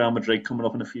against Real Madrid coming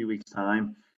up in a few weeks'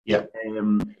 time. Yeah.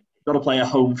 Got to play at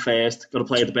home first. Got to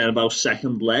play at the Bernabeu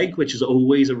second leg, which is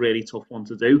always a really tough one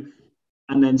to do.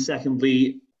 And then,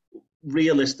 secondly,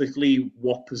 realistically,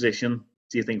 what position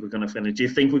do you think we're going to finish? Do you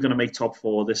think we're going to make top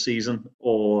 4 this season,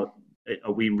 or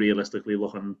are we realistically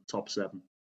looking top 7?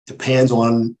 Depends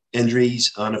on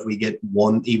injuries and if we get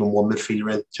one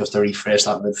midfielder in, just to refresh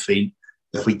that midfield.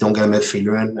 If we don't get a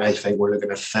midfielder in, I think we're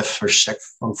looking at 5th or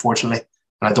 6th, unfortunately.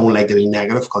 And I don't like to be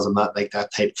negative because I'm not like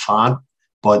that type of fan.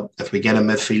 But if we get a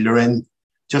midfielder in,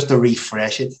 just to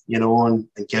refresh it, and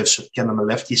give them a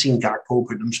lift. You've seen Gakpo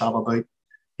put himself about.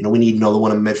 We need another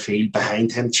one in midfield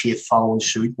behind him, Chief following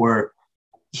suit, where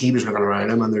he was looking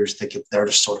around him and they're just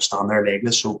sort of standing there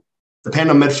legless. So depending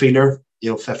on midfielder,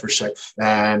 5th or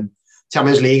 6th.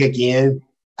 Champions League again,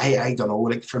 I don't know.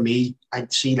 Like for me,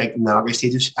 I'd see like in the knockout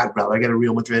stages, I'd rather get a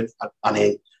Real Madrid and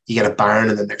then you get a Bayern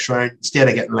in the next round instead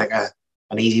of getting like an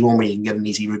easy one where you can get an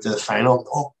easy route to the final.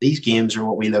 Oh, these games are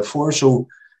what we live for. So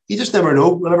you just never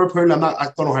know. With Liverpool, I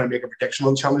don't know how to make a prediction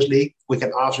on the Champions League. We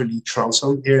can absolutely trounce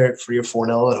them here 3 or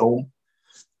 4-0 at home,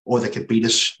 or they could beat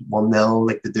us 1-0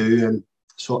 like they do. And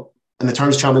so, in the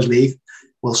terms of Champions League,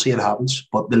 we'll see what happens.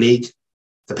 But the league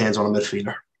depends on a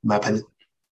midfielder, in my opinion.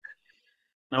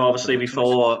 Now, obviously,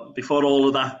 before all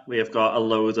of that, we have got a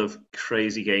load of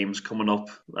crazy games coming up.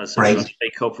 As a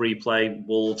FA Cup replay,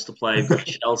 Wolves to play,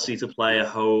 Chelsea to play at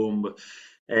home,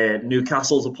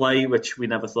 Newcastle to play, which we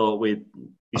never thought we'd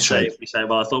say.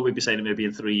 Well, I thought we'd be saying it maybe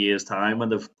in 3 years' time when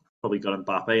they've probably got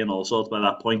Mbappe and all sorts by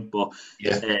that point. But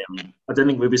I didn't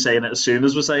think we'd be saying it as soon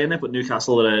as we're saying it. But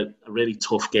Newcastle are a really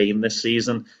tough game this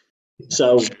season.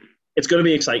 So it's going to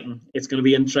be exciting. It's going to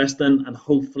be interesting. And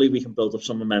hopefully we can build up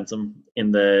some momentum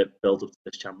in the build-up to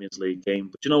this Champions League game.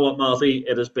 But you know what, Marty?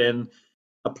 It has been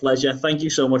a pleasure. Thank you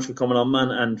so much for coming on,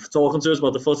 man, and for talking to us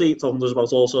about the footy, talking to us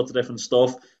about all sorts of different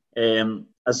stuff. As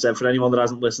I said, for anyone that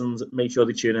hasn't listened, make sure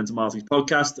they tune into Marty's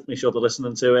podcast. Make sure they're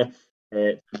listening to it.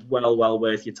 It's well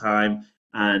worth your time.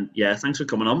 And yeah, thanks for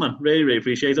coming on, man. Really, really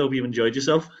appreciate it. Hope you've enjoyed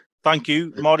yourself. Thank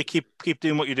you, Marty. Keep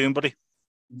doing what you're doing, buddy.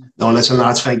 No, listen,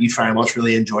 lads, thank you very much.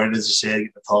 Really enjoyed it. As I said,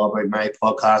 get to talk about my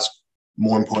podcast.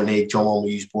 More importantly, jump on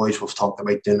with you boys. We've talked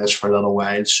about doing this for a little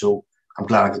while, so I'm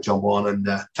glad I could jump on, and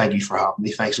thank you for having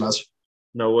me. Thanks, lads.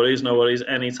 No worries,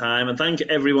 anytime. And thank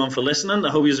everyone for listening. I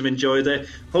hope you've enjoyed it.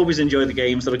 Hope you've enjoyed the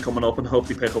games that are coming up, and hope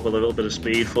you pick up a little bit of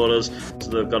speed for us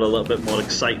so they've got a little bit more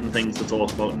exciting things to talk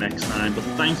about next time. But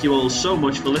thank you all so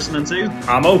much for listening to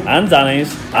Amo and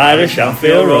Danny's Irish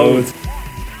Anfield Road.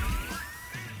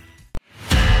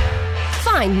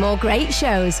 Find more great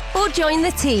shows or join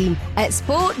the team at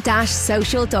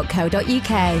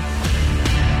sport-social.co.uk.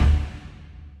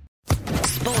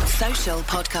 Sports Social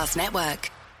Podcast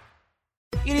Network.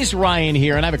 It is Ryan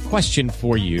here, and I have a question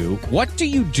for you. What do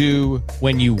you do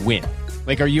when you win?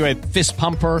 Like, are you a fist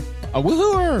pumper, a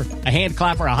woohooer, a hand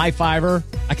clapper, a high fiver?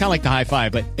 I kind of like the high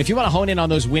five, but if you want to hone in on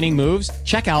those winning moves,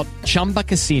 check out Chumba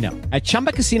Casino. At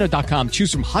ChumbaCasino.com,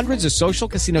 choose from hundreds of social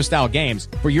casino style games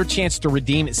for your chance to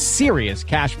redeem serious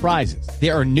cash prizes.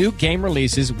 There are new game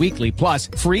releases weekly, plus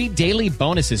free daily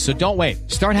bonuses. So don't wait.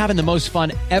 Start having the most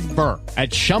fun ever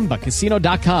at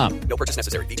ChumbaCasino.com. No purchase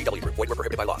necessary. VGW Group. Void where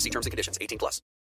prohibited by law. See terms and conditions. 18+.